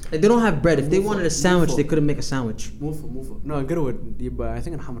that. Like they don't have bread. If they wanted a sandwich, they couldn't make a sandwich. Mufa. No, in Goodwood, yeah, but I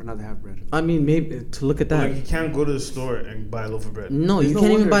think in Hamad now they have bread. I mean, maybe to look at that. Like you can't go to the store and buy a loaf of bread. No, There's you no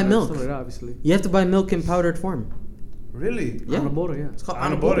can't even wonder buy and milk. stuff like that, obviously. You have to buy milk in powdered form. Really? Yeah. Anabora, yeah. It's called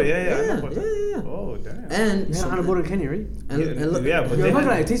Anabora, yeah. I know Yeah, about that. yeah. Oh, damn. And You had Anabora in Kenya, right? and look, yeah, but You're they not had-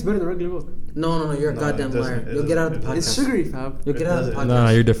 gonna, it tastes better than regular milk. no, you're a No, goddamn it doesn't. liar. It You'll get out of the doesn't. podcast. It's sugary, fam. You'll get It out of the doesn't. podcast. Nah,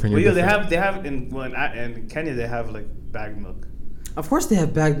 you're different. Well, You're yeah, different. they have in Kenya they have like bagged milk, Of course they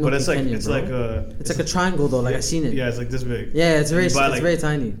have bagged milk but it's in like Kenya, it's bro. like a It's like a triangle though. Like I seen it. Yeah, it's like this big. Yeah, it's very You buy, it's like, very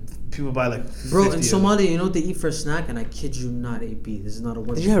tiny. People buy like Bro, 50 in of them. Somalia, you know what they eat for a snack? And I kid you not, AP. This is not a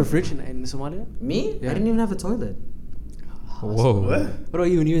word. Did you have a fridge in Somalia? Me? Yeah. I didn't even have a toilet. Whoa. What? What about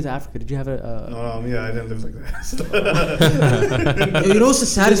you when you went to Africa? Did you have a? No, yeah, I didn't live like that. Yo, you know what's the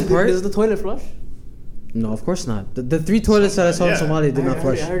saddest part? Does the toilet flush? No, of course not. The 3 toilets that I saw in Yeah. Somalia did I not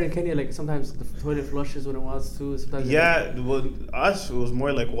flush. heard in Kenya like sometimes the toilet flushes when it wants to. Sometimes it Yeah, well, us it was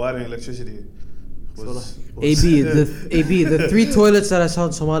more like water and electricity. AB, the 3 toilets that I saw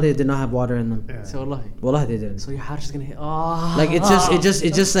in Somalia did not have water in them. Yeah. So wallahi. Wallah, they didn't. So your heart is gonna hit. Oh. Like it's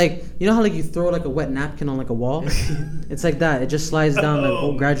just like, you know how like you throw like a wet napkin on like a wall? It's like that. It just slides down like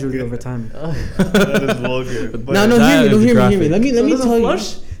Oh, gradually God. over time. That is vulgar. But No, that hear is me. Let graphic. me So it tell doesn't you.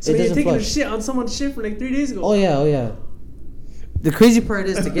 flush? So It you're doesn't taking a flush. shit on someone's shit from like 3 days ago. Oh yeah. The crazy part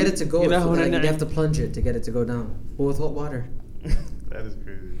is to get it to go, You know, like, when you I- have to plunge it to get it to go down. But with hot water. That is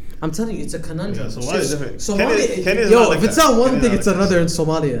crazy. I'm telling you, it's a conundrum. Yeah, Somalia is different. Somalia, Kenya is yo, not like if it's that. not one Kenya thing, is it's not like another in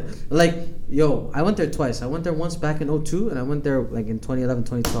Somalia. Like, yo, I went there twice. I went there once back in 02, and I went there like in 2011,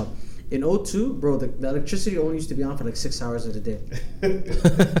 2012. In 02, bro, the electricity only used to be on for like 6 hours of the day.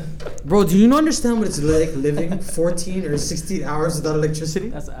 Bro, do you not understand what it's like living 14 or 16 hours without electricity?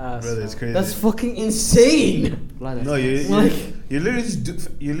 That's ass. Brother, it's crazy. That's fucking insane. Wallahi, that's No, Like- you're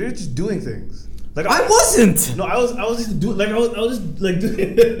literally just doing things. Like I wasn't. No, I was just doing like I was just like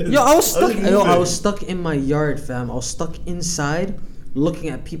doing. Yo, I was stuck. just I moving. was stuck in my yard, fam. I was stuck inside, looking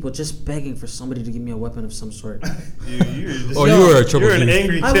at people just begging for somebody to give me a weapon of some sort. You're just, Oh, you were a trouble You're an thief.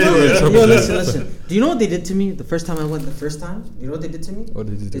 angry I kid. was. yeah. Yo, listen. Do you know what they did to me the first time I went? The first time, you know what they did to me? What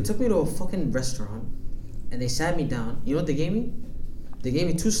did you do? They took me to a fucking restaurant, and they sat me down. You know what they gave me? They gave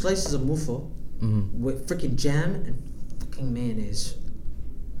me 2 slices of mufo with freaking jam and fucking mayonnaise.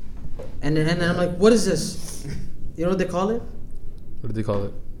 And then I'm like, what is this? You know what they call it? What did they call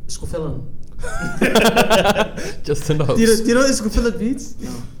it? Escofilan. Just enough. Do you know what escofilan means?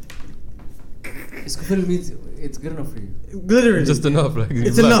 No. Escofil means it's good enough for you. Literally. Just enough. Like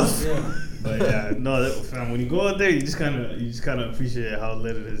It's relax. enough. But yeah, no, fam, when you go out there, you just kind of appreciate how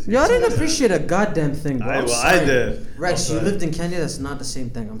lit it is. Yo, I didn't appreciate a goddamn thing, bro. I'm I sorry. did. Rex, I'm you sorry. lived in Kenya. That's not the same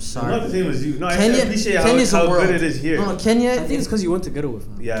thing. I'm sorry. Not the same as you. No, I Kenya, appreciate Kenya's how a world. good it is here. No, Kenya. I think it's because you went to Ghetto with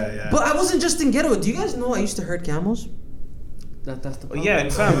him. Yeah. But I wasn't just in ghetto. Do you guys know I used to herd camels? That's the Oh, problem. yeah,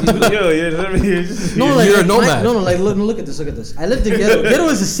 fam. You're just. No, You're a like, nomad. Like look at this. I lived in ghetto. Ghetto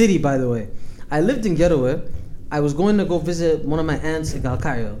is a city, by the way. I lived in ghetto. I was going to go visit one of my aunts in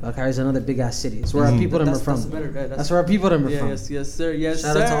Galkayo. Galkayo is another big ass city. It's where our people them are from. That's where our people them are from. Yes, sir. Yes,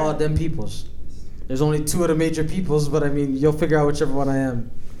 Shout out to all them peoples. There's only 2 of the major peoples, but I mean, you'll figure out whichever one I am.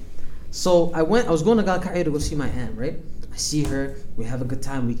 So I was going to Galkayo to go see my aunt, right? I see her, we have a good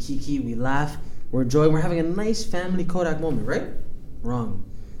time, we kiki, we laugh, we're enjoying, we're having a nice family Kodak moment, right? Wrong.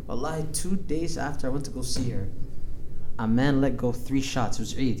 Wallahi, 2 days after I went to go see her, a man let go 3 shots. It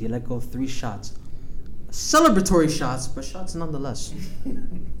was Eid, he let go 3 shots. Celebratory shots, but shots nonetheless.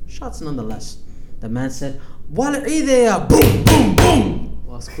 Shots nonetheless. The man said, Wal Eid, boom, boom, boom.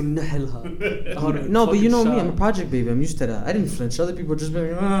 No, but you know me, I'm a project baby. I'm used to that. I didn't flinch. Other people just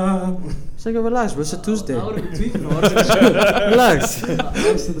been like, ah. It's like, relax, bro. It's a Tuesday. I would have been tweaking. Relax.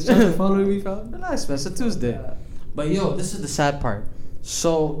 The shots following me, fam. Relax, man. It's a Tuesday. But yo, this is the sad part.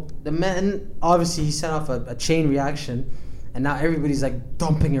 So the man, obviously, he set off a chain reaction, and now everybody's like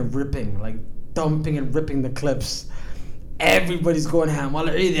dumping and ripping the clips. Everybody's going ham.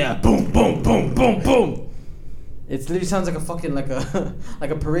 Wala Eid, boom, boom, boom, boom, boom. It literally sounds like a fucking like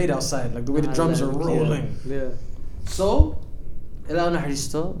a parade outside, like the way the drums are rolling. Yeah. So, Eleanor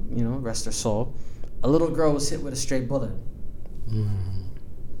Haristo, rest her soul, a little girl was hit with a stray bullet.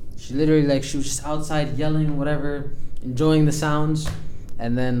 She literally she was just outside yelling, whatever, enjoying the sounds,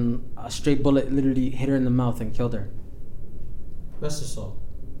 and then a stray bullet literally hit her in the mouth and killed her. Rest her soul.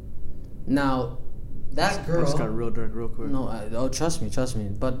 Now, that girl. I just got real dark real quick. No, trust me.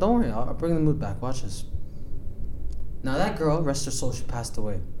 But don't worry, I'll bring the mood back. Watch this. Now that girl, rest her soul, she passed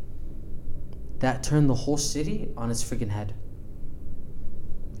away. That turned the whole city on its freaking head.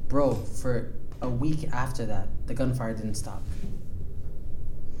 Bro, for a week after that, the gunfire didn't stop.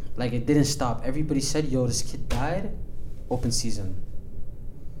 Like, it didn't stop. Everybody said, yo, this kid died. Open season.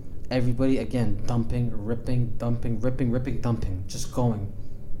 Everybody, again, dumping, ripping, dumping. Just going.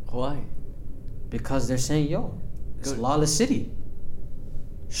 Why? Because they're saying, yo, it's a lawless city.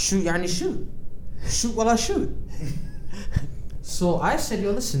 Shoot, yani shoot. Shoot while I shoot. So I said,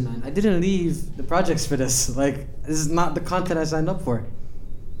 yo, listen, man, I didn't leave the projects for this. Like, this is not the content I signed up for.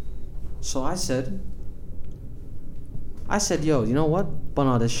 So I said, yo, you know what? Bun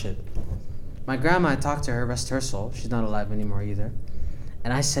all this shit. My grandma, I talked to her, rest her soul. She's not alive anymore either.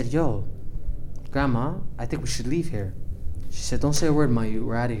 And I said, yo, Grandma, I think we should leave here. She said, don't say a word, Mayu,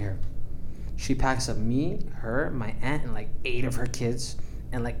 we're out of here. She packs up me, her, my aunt, and 8 of her kids,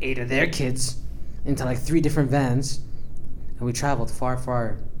 and 8 of their kids, into 3 different vans, and we traveled far,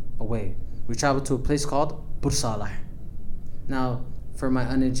 far away. We traveled to a place called Bursalah. Now, for my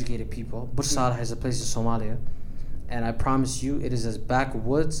uneducated people, Bursalah is a place in Somalia, and I promise you, it is as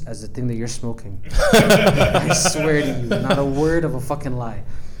backwoods as the thing that you're smoking. I swear to you, not a word of a fucking lie.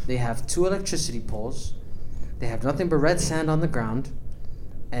 They have 2 electricity poles, they have nothing but red sand on the ground,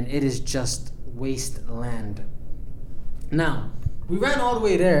 and it is just wasteland. Now, we ran all the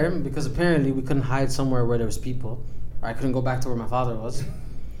way there because apparently we couldn't hide somewhere where there was people, or I couldn't go back to where my father was.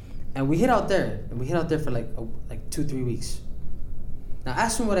 And we hid out there, for 2-3 weeks. Now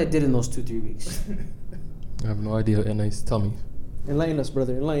ask me what I did in those 2-3 weeks. I have no idea, Anais. Tell me. Enlighten us,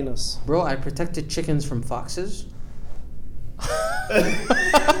 brother. Enlighten us. Bro, I protected chickens from foxes.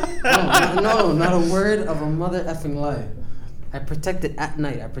 No, not a word of a mother effing lie. I protected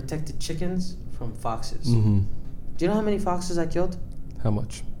chickens from foxes. Mm-hmm. Do you know how many foxes I killed? How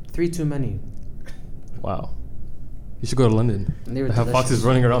much? 3 too many. Wow. You should go to London. And they were They have delicious. foxes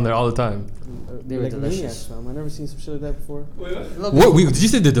running around there all the time. They were delicious. Maniacs, fam. I never seen some shit like that before. Look, What? Did you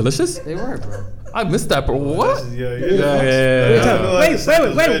say they're delicious? They were, bro. I missed that, bro. What? Yeah. Wait.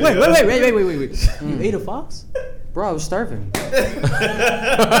 You ate a fox? Bro, I was starving. Don't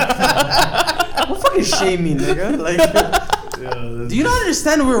fucking shame me, nigga. Do you not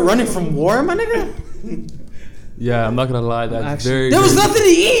understand we were running from war, my nigga? Yeah, I'm not gonna lie. That's Actually, very. There was nothing to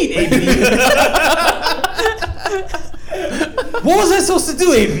eat, AB. What was I supposed to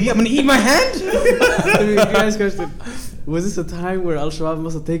do, AB? I'm gonna eat my hand? You guys question. Was this a time where Al-Shabaab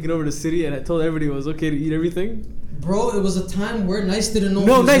must have taken over the city and I told everybody it was okay to eat everything? Bro, it was a time where Nice didn't know.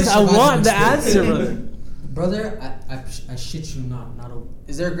 No, Nice, I want the answer, brother. Brother, I shit you not.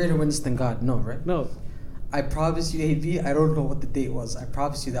 Is there a greater witness than God? No, right? No. I promise you, AB, I don't know what the date was. I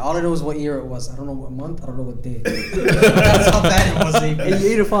promise you that. All I know is what year it was. I don't know what month. I don't know what day. That's how bad it was, AB. And you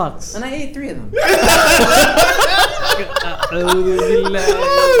ate a fox. And I ate 3 of them.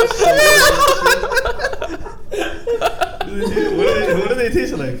 What do they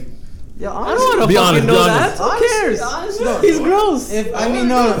taste like? Yeah, I don't want to Be fucking honest, know be that. honest. Who cares? No. He's gross. If I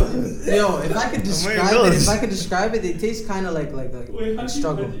could describe it, they taste kind of like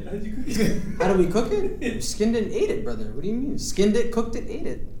struggle. How do we cook it? Skinned it and ate it, brother. What do you mean? Skinned it, cooked it, ate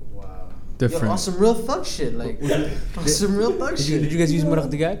it. Wow. different. On some real thug shit, like on some real thug shit. Did you guys use maraq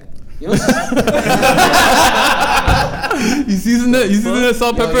digag? You know, You season that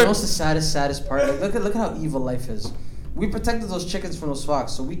salt, yo, pepper. you know what's the saddest part? Like, look at how evil life is. We protected those chickens from those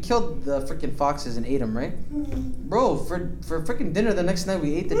foxes, so we killed the freaking foxes and ate them, right? Bro, for freaking dinner the next night,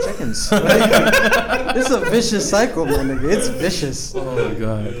 we ate the chickens. Right? This is a vicious cycle, man, nigga. It's vicious. Oh my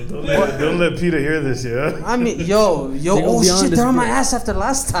god. Don't let Peter hear this, yeah? I mean, yo, They go oh beyond shit, this, they're on my bro. ass after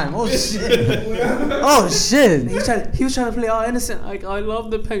last time. Oh shit. Oh shit. He was trying to play all innocent. Like, I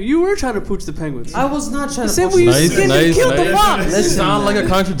love the penguin. You were trying to pooch the penguins. I was not trying to same push way you this. skinned and killed the fox. You Listen, sound man. like a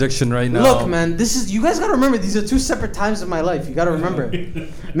contradiction right now. Look, man, this is, you guys gotta remember, these are two separate times in my life. You gotta remember.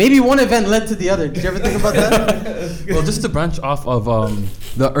 Maybe one event led to the other. Did you ever think about that? Well, just to branch off of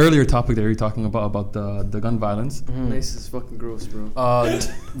the earlier topic that you were talking about the gun violence. Nice is fucking gross, bro.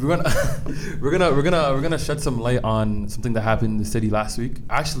 We're gonna shed some light on something that happened in the city last week.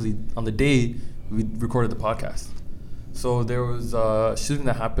 Actually, on the day we recorded the podcast. So there was a shooting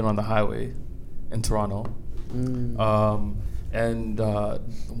that happened on the highway in Toronto. And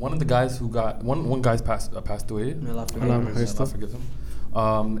one of the guys who got one guy's passed away. Allah Allah forgive him.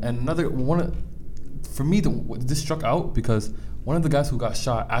 And another one. For me, this struck out because one of the guys who got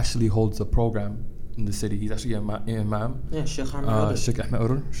shot actually holds a program in the city. He's actually an imam. Yeah, Sheikh Ahmed. Sheikh Ahmed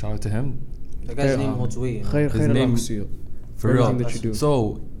Urur. Shout out to him. The guy's name holds weight. You know? Khair His name- Al-Aqsiya. For Everything real. that you do.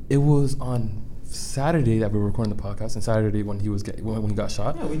 So it was on Saturday that we were recording the podcast, and Saturday when when he got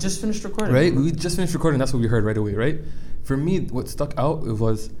shot. Yeah, we just finished recording. Right? We just finished recording. That's what we heard right away, right? For me, what stuck out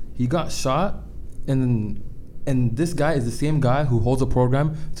was he got shot, and this guy is the same guy who holds a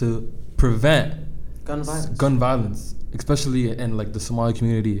program to prevent Gun violence. especially in like the Somali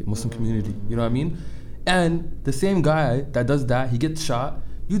community, Muslim community. You know what I mean? And the same guy that does that, he gets shot.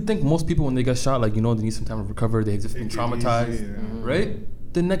 You'd think most people when they get shot, like, you know, they need some time to recover. They've just been traumatized, right?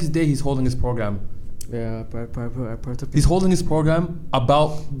 The next day he's holding his program. Yeah, He's holding his program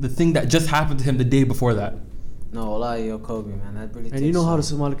about the thing that just happened to him the day before that. No, wallahi, yo, Kobe, man, that really. And you know how the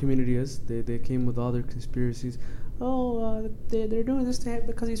Somali community is. They came with all their conspiracies. Oh, they're doing this to him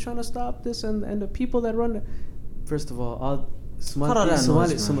because he's trying to stop this, and the people that run. First of all Somali Cut out that Somali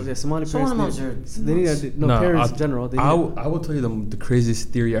noise, man. Somali Someone parents. observed. They need parents in general. They I need, will tell you the craziest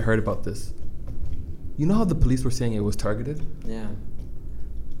theory I heard about this. You know how the police were saying it was targeted? Yeah.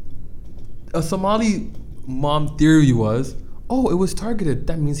 A Somali mom theory was, oh, it was targeted.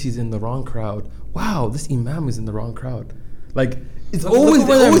 That means he's in the wrong crowd. Wow, this imam is in the wrong crowd. Like, it's always...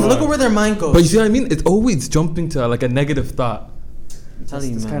 Look at where their mind goes. But you see what I mean? It's always jumping to like a negative thought. I'm telling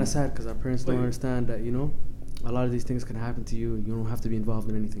you, it's man. kind of sad because our parents don't understand that, you know, a lot of these things can happen to you and you don't have to be involved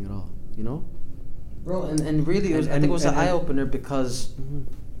in anything at all, you know? Bro, and really, I think it was an eye opener because.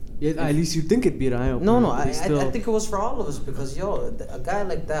 Yeah, at least you think it'd be an eye opener. No, but I they still- think it was for all of us because, yo, a guy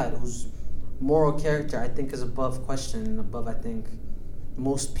like that whose moral character, I think, is above question and above, I think,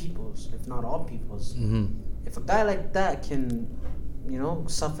 most people's, if not all people's. If a guy like that can, you know,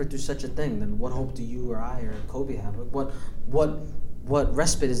 suffer through such a thing, then what hope do you or I or Kobe have? Like, what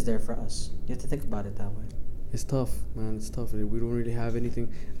respite is there for us? You have to think about it that way. It's tough, man. It's tough. We don't really have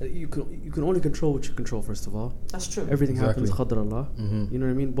anything. You can only control what you control. First of all, That's true. everything Exactly. happens. Qadr Allah. You know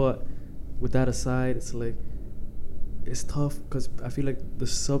what I mean? But with that aside, it's like it's tough because I feel like the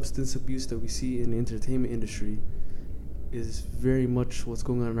substance abuse that we see in the entertainment industry is very much what's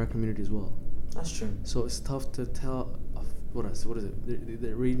going on in our community as well. That's true. So it's tough to tell. What is it?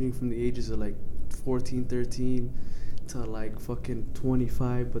 They're ranging from the ages of like 14, 13 to like fucking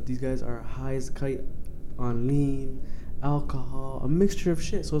 25. But these guys are high as a kite on lean, alcohol, a mixture of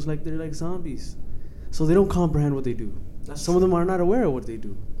shit. So it's like they're like zombies. So they don't comprehend what they do. Some of them are not aware of what they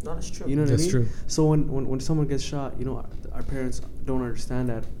do. No, that's true. You know what That's I mean? true. So when someone gets shot, you know, our parents don't understand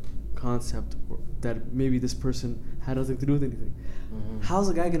that concept or that maybe this person had nothing to do with anything. How's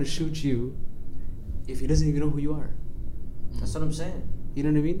a guy gonna shoot you if he doesn't even know who you are? That's what I'm saying. You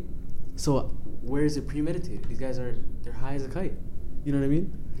know what I mean? So where is it premeditated? These guys they're high as a kite. You know what I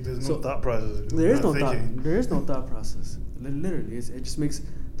mean? There's So no thought process. There is Not no thought. thinking. There is no thought process. Literally, it just makes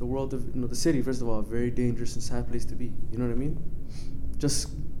the world of the city, first of all, a very dangerous and sad place to be. You know what I mean? Just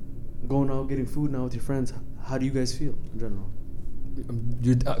going out getting food now with your friends. How do you guys feel in general?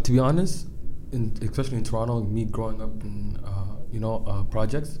 To be honest, especially in Toronto, me growing up in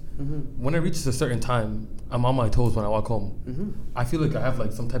projects, when it reaches a certain time, I'm on my toes when I walk home. I feel like I have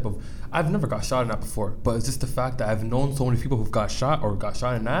like some type of, I've never got shot in that before, but it's just the fact that I've known so many people who've got shot or got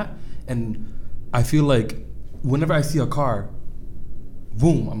shot in that, and I feel like whenever I see a car,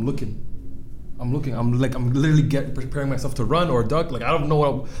 boom, I'm looking. I'm literally preparing myself to run or duck. Like I don't know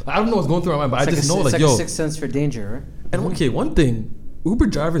what's going through my mind, but I just know it's like a yo. sixth sense for danger, right? And okay, one thing, Uber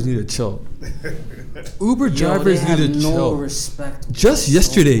drivers need to chill. Uber Yo, drivers they have need to no chill. respect. Just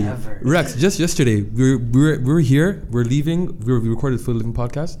yesterday, whatsoever. Rex. Just yesterday, we were here. We're leaving. We recorded the Food Living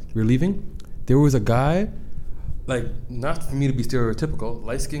podcast. We were leaving. There was a guy, like, not for me to be stereotypical,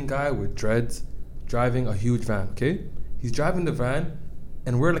 light-skinned guy with dreads, driving a huge van. Okay, he's driving the van,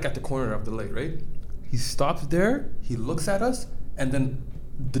 and we're like at the corner of the light, right? He stops there. He looks at us, and then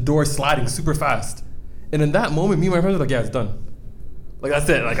the door is sliding super fast. And in that moment, me and my friends were like, "Yeah, it's done." Like that's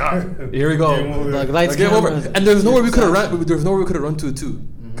it. Like here we go. Game over. Like lights, Game over. cameras. And there's nowhere we could have run. There's nowhere we could have run to too,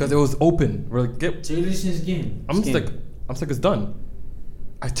 because it was open. We're like, get. So you're losing this game. I'm just like, it's done.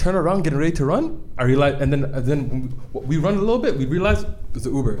 I turn around, getting ready to run. I realize, and then we run a little bit. We realize it's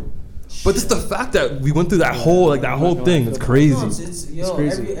an Uber. But just the fact that we went through that whole thing, it's crazy. No, it's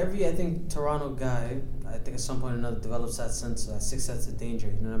crazy. every I think Toronto guy, I think at some point or another develops that sense, that sixth sense of danger.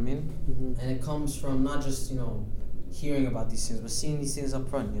 You know what I mean? Mm-hmm. And it comes from not just hearing about these things, but seeing these things up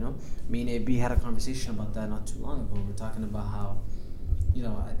front. Me and AB had a conversation about that not too long ago. We're talking about how,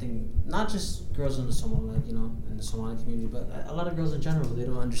 I think not just girls in the Somali, in the Somali community, but a lot of girls in general, they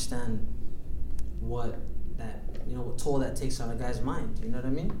don't understand what toll that takes on a guy's mind. You know what I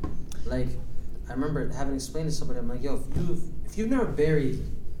mean? Like, I remember having explained to somebody, I'm like, yo, if you've never buried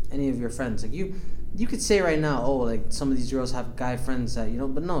any of your friends, like you could say right now, oh, like some of these girls have guy friends that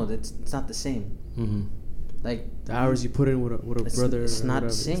but no, it's not the same. Mm-hmm. Like The hours you put in with a brother, it's or not the whatever,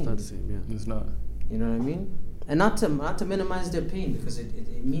 same. It's not the same. Yeah. It's not. You know what I mean? And not to minimize their pain, because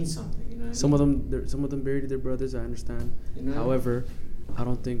it means something. You know what Some I of mean? them buried their brothers. I understand. You know what I mean? However, I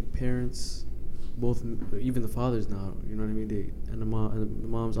don't think parents, both even the fathers now, you know what I mean. The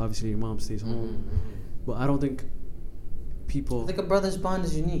moms, obviously your mom stays home, but I don't think people. I think a brother's bond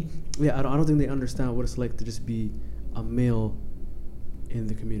is unique. Yeah, I don't think they understand what it's like to just be a male in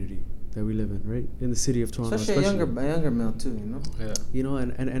the community that we live in, right? In the city of Toronto, Especially a younger male too. Yeah.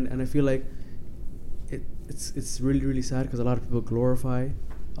 And I feel like it's really, really sad because a lot of people glorify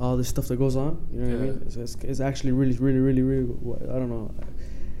all this stuff that goes on. You know what I mean? It's actually really, really, really, really. I don't know.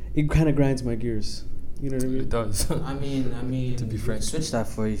 It kind of grinds my gears. You know what I mean? It does. I mean, To be we frank. can switch that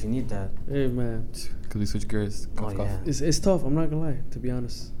for you if you need that. Hey man, Because we switch gears. Cough, cough. Yeah. it's tough. I'm not gonna lie. To be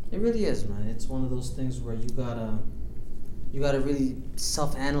honest. It really is, man. It's one of those things where you gotta really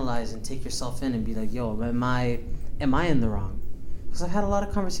self-analyze and take yourself in and be like, yo, am I in the wrong? Because I've had a lot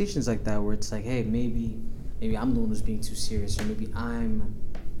of conversations like that where it's like, hey, maybe I'm the one who's being too serious, or maybe I'm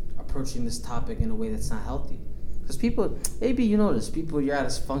approaching this topic in a way that's not healthy. Because people, maybe you notice, people, you're at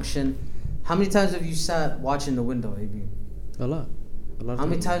a function. How many times have you sat watching the window, AB? A lot. How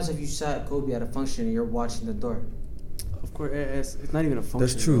many times have you sat, Kobe, at a function and you're watching the door? Of course, it's not even a function.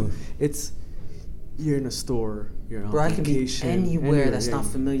 That's true. Bro. It's you're in a store. You're on Bro, I can be vacation, anywhere that's not you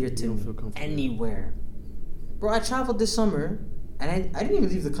familiar to don't me. feel comfortable. Anywhere. Bro, I traveled this summer, and I didn't even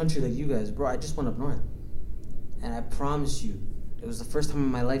leave the country like you guys, bro. I just went up north. And I promise you, it was the first time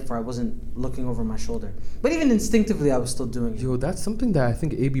in my life where I wasn't looking over my shoulder. But even instinctively, I was still doing it. Yo, that's something that I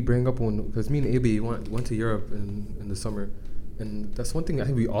think AB bring up because me and AB went to Europe in the summer, and that's one thing I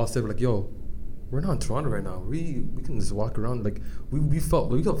think we all said, we're like, yo, we're not in Toronto right now. We can just walk around, like we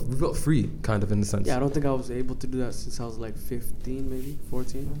felt free, kind of, in the sense. Yeah, I don't think I was able to do that since I was like 15, maybe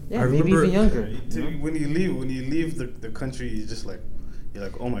 14. Yeah, I maybe remember- even younger. When you leave the country, you're just like, you're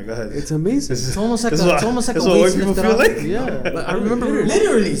like, oh my god, It's amazing. It's almost like This a is it's what- almost like this a is what weight white people lifted feel off. like? Yeah, Like, I remember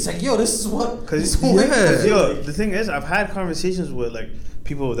Literally, it's like, yo, this is what. Cause the thing is, I've had conversations with like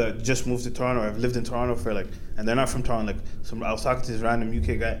people that just moved to Toronto or have lived in Toronto for like, and they're not from Toronto. Like, I was talking to this random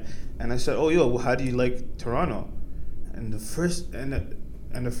UK guy, and I said, "Oh, yo, well, how do you like Toronto?" And the first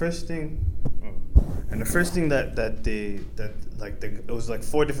thing it was like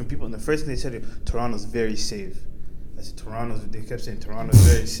 4 different people, and the first thing they said, Toronto's very safe. I said, they kept saying Toronto's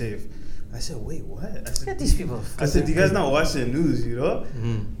very safe. I said, wait, what? I said, Get these people. I said, do you guys not watch the news,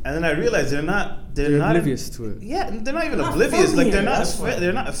 Mm-hmm. And then I realized they're not oblivious to it. Yeah, they're not even They're not oblivious. from Like here, they're not that's why.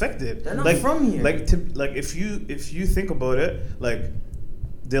 they're not affected. They're not like, from here. Like if you think about it, like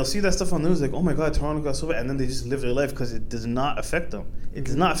they'll see that stuff on the news, like, oh my god, Toronto got so bad, and then they just live their life because it does not affect them. It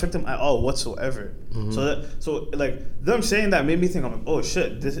does not affect them at all whatsoever. So like them saying that made me think, I'm like, oh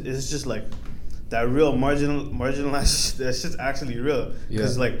shit, this is just like that real marginalized. That shit's actually real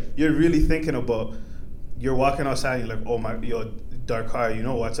because like you're really thinking about. You're walking outside and you're like, oh my, dark car,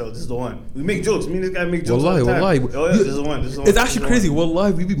 watch out, this is the one. We make jokes. Me and this guy make jokes all the time. Wallahi. Oh yeah, this is the one. This is the one. It's actually crazy.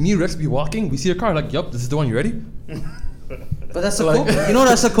 Wallahi, me and Rex be walking, we see a car, like, yup, this is the one. You ready? But that's a coping.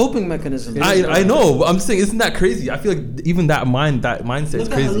 That's a coping mechanism. I know, but I'm just saying, isn't that crazy? I feel like even that mindset is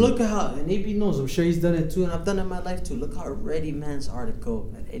crazy. Look at how, and AB knows, I'm sure he's done it too, and I've done it in my life too. Look how ready man's are to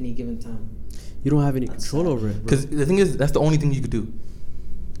go at any given time. You don't have any That's control sad. over it. Bro. Because the thing is, that's the only thing you could do.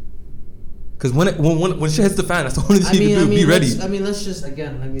 Because when shit hits the fan, that's the only thing you can do. Be ready. Let's just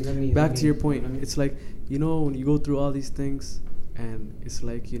again. Let me. Back to your point. It's like, you know, when you go through all these things, and it's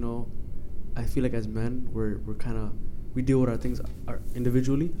like, you know, I feel like as men, we're kind of, we deal with our things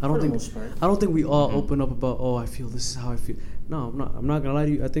individually. I don't think we all open up about, oh, I feel this is how I feel. No, I'm not gonna lie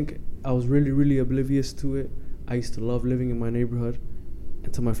to you. I think I was really, really oblivious to it. I used to love living in my neighborhood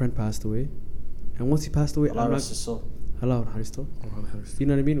until my friend passed away. And once he passed away, Allah rest his soul. Allah Haristo. You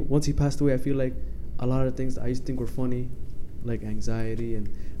know what I mean? Once he passed away, I feel like a lot of things that I used to think were funny, like anxiety, and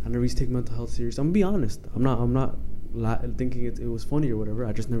I never used to take mental health serious. I'm gonna be honest. I'm not thinking it was funny or whatever.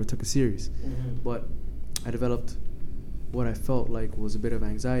 I just never took it serious. But I developed what I felt like was a bit of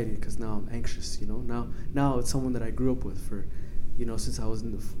anxiety because now I'm anxious. You know, now it's someone that I grew up with for, you know, since I was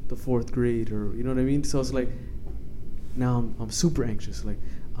in the 4th grade, or you know what I mean. So it's like now I'm super anxious. Like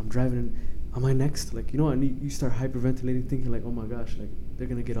I'm driving in. Am I next? Like, you know, and you start hyperventilating, thinking like, oh my gosh, like they're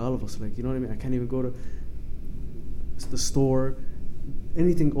gonna get all of us. Like, you know what I mean? I can't even go to the store,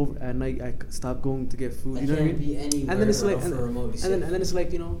 anything over at night. I stop going to get food. You know what I mean? Be anywhere, and then it's like, and then it's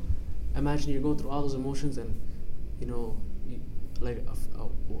like, you know, imagine you're going through all those emotions, and you know, like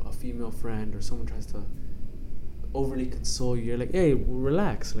a female friend or someone tries to overly console you. You're like, hey,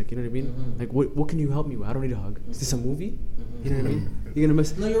 relax. Like, you know what I mean? Like, what can you help me with? I don't need a hug. Is this a movie? You know what I mean? You're gonna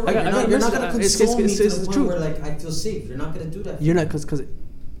miss. No, you're right. You're not gonna console me to the point where like I feel safe. You're not gonna do that. You're not, because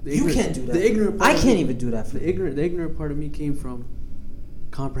you can't do that. The ignorant. I can't even do that. The ignorant part of me came from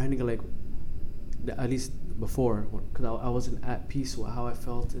comprehending, like, at least before, because I wasn't at peace with how I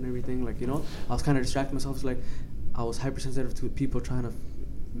felt and everything. Like, you know, I was kind of distracting myself. It's like I was hypersensitive to people trying to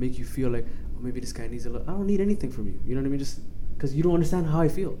make you feel like, oh, maybe this guy needs a little. I don't need anything from you. You know what I mean? Just because you don't understand how I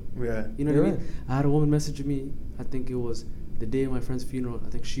feel. Yeah. You know what I mean? I had a woman message me. I think it was the day of my friend's funeral. I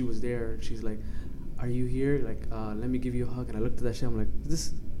think she was there. She's like, "Are you here? Like, let me give you a hug." And I looked at that shit. I'm like,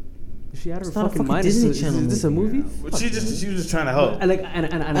 "Is she out of her fucking mind? Disney Channel is this a movie?" Yeah. But she was just trying to help. And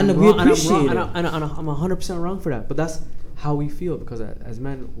we appreciate it. And I'm 100% wrong for that. But that's how we feel, because as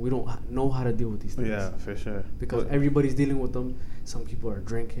men, we don't know how to deal with these things. Yeah, for sure. Because everybody's dealing with them. Some people are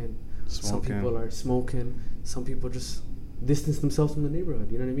drinking. Some people are smoking. Some people just distance themselves from the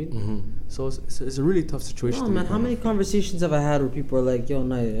neighborhood. You know what I mean? So it's a really tough situation. No, man. How many conversations have I had where people are like, "Yo,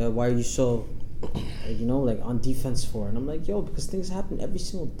 why are you so, you know, like on defense for?" And I'm like, "Yo, because things happen every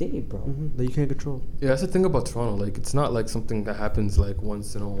single day, bro. That you can't control." Yeah, that's the thing about Toronto. Like, it's not like something that happens like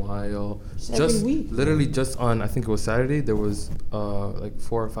once in a while. Just every week. Literally, just on, I think it was Saturday, there was like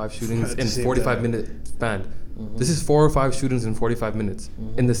 4 or 5 shootings in 45-minute span. This is 4 or 5 shootings in 45 minutes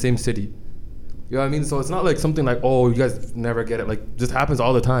in the same city. You know what I mean? So it's not like something like, oh, you guys never get it. Like, just happens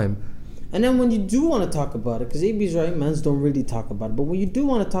all the time. And then when you do want to talk about it, because AB's right, mans don't really talk about it. But when you do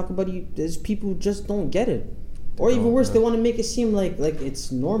want to talk about it, there's people who just don't get it. Or even worse, they want to make it seem like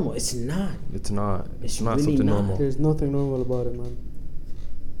it's normal. It's not. It's not. It's not really something not. normal. There's nothing normal about it, man.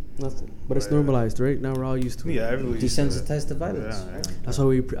 Nothing. But it's normalized, right? Now we're all used to it. Yeah, everybody. Desensitized to violence. Yeah. That's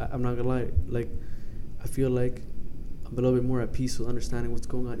why I'm not gonna lie. Like, I feel like I'm a little bit more at peace with understanding what's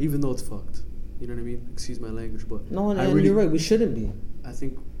going on, even though it's fucked. You know what I mean? Excuse my language, but No, and you're right. We shouldn't be. I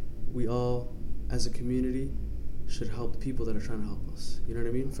think we all, as a community, should help the people that are trying to help us. You know what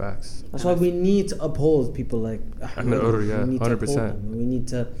I mean? Facts. That's why we need to uphold people like Ahmed. Ahmed, yeah, we need 100%. to uphold them. We need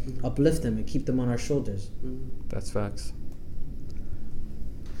to uplift them and keep them on our shoulders. That's facts.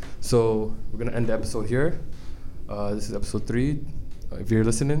 So we're gonna end the episode here. This is episode 3. If you're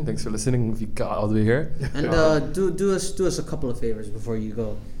listening, thanks for listening. If you got all the way here, And do us a couple of favors before you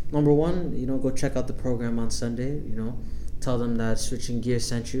go. Number one, you know, go check out the program on Sunday. You know, tell them that Switching Gear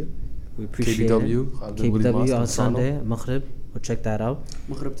sent you. We appreciate KBW, it. KBW on Sunday, Maghrib. Go check that out.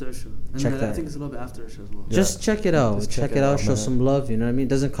 Maghrib to Isha. Check I that. think it's a little bit after Isha as well. Yeah. Just check it out. Just Check it out. Show man. some love. You know what I mean? It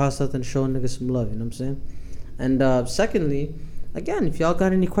doesn't cost nothing. Show a nigga some love. You know what I'm saying? And secondly, again, if y'all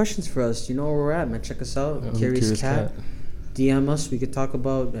got any questions for us, you know where we're at, man. Check us out. Curious Cat. DM us. We could talk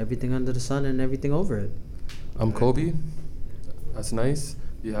about everything under the sun and everything over it. I'm Kobe. That's nice.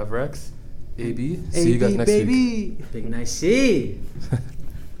 You have Rex. AB. See you guys next week. Big nice. See.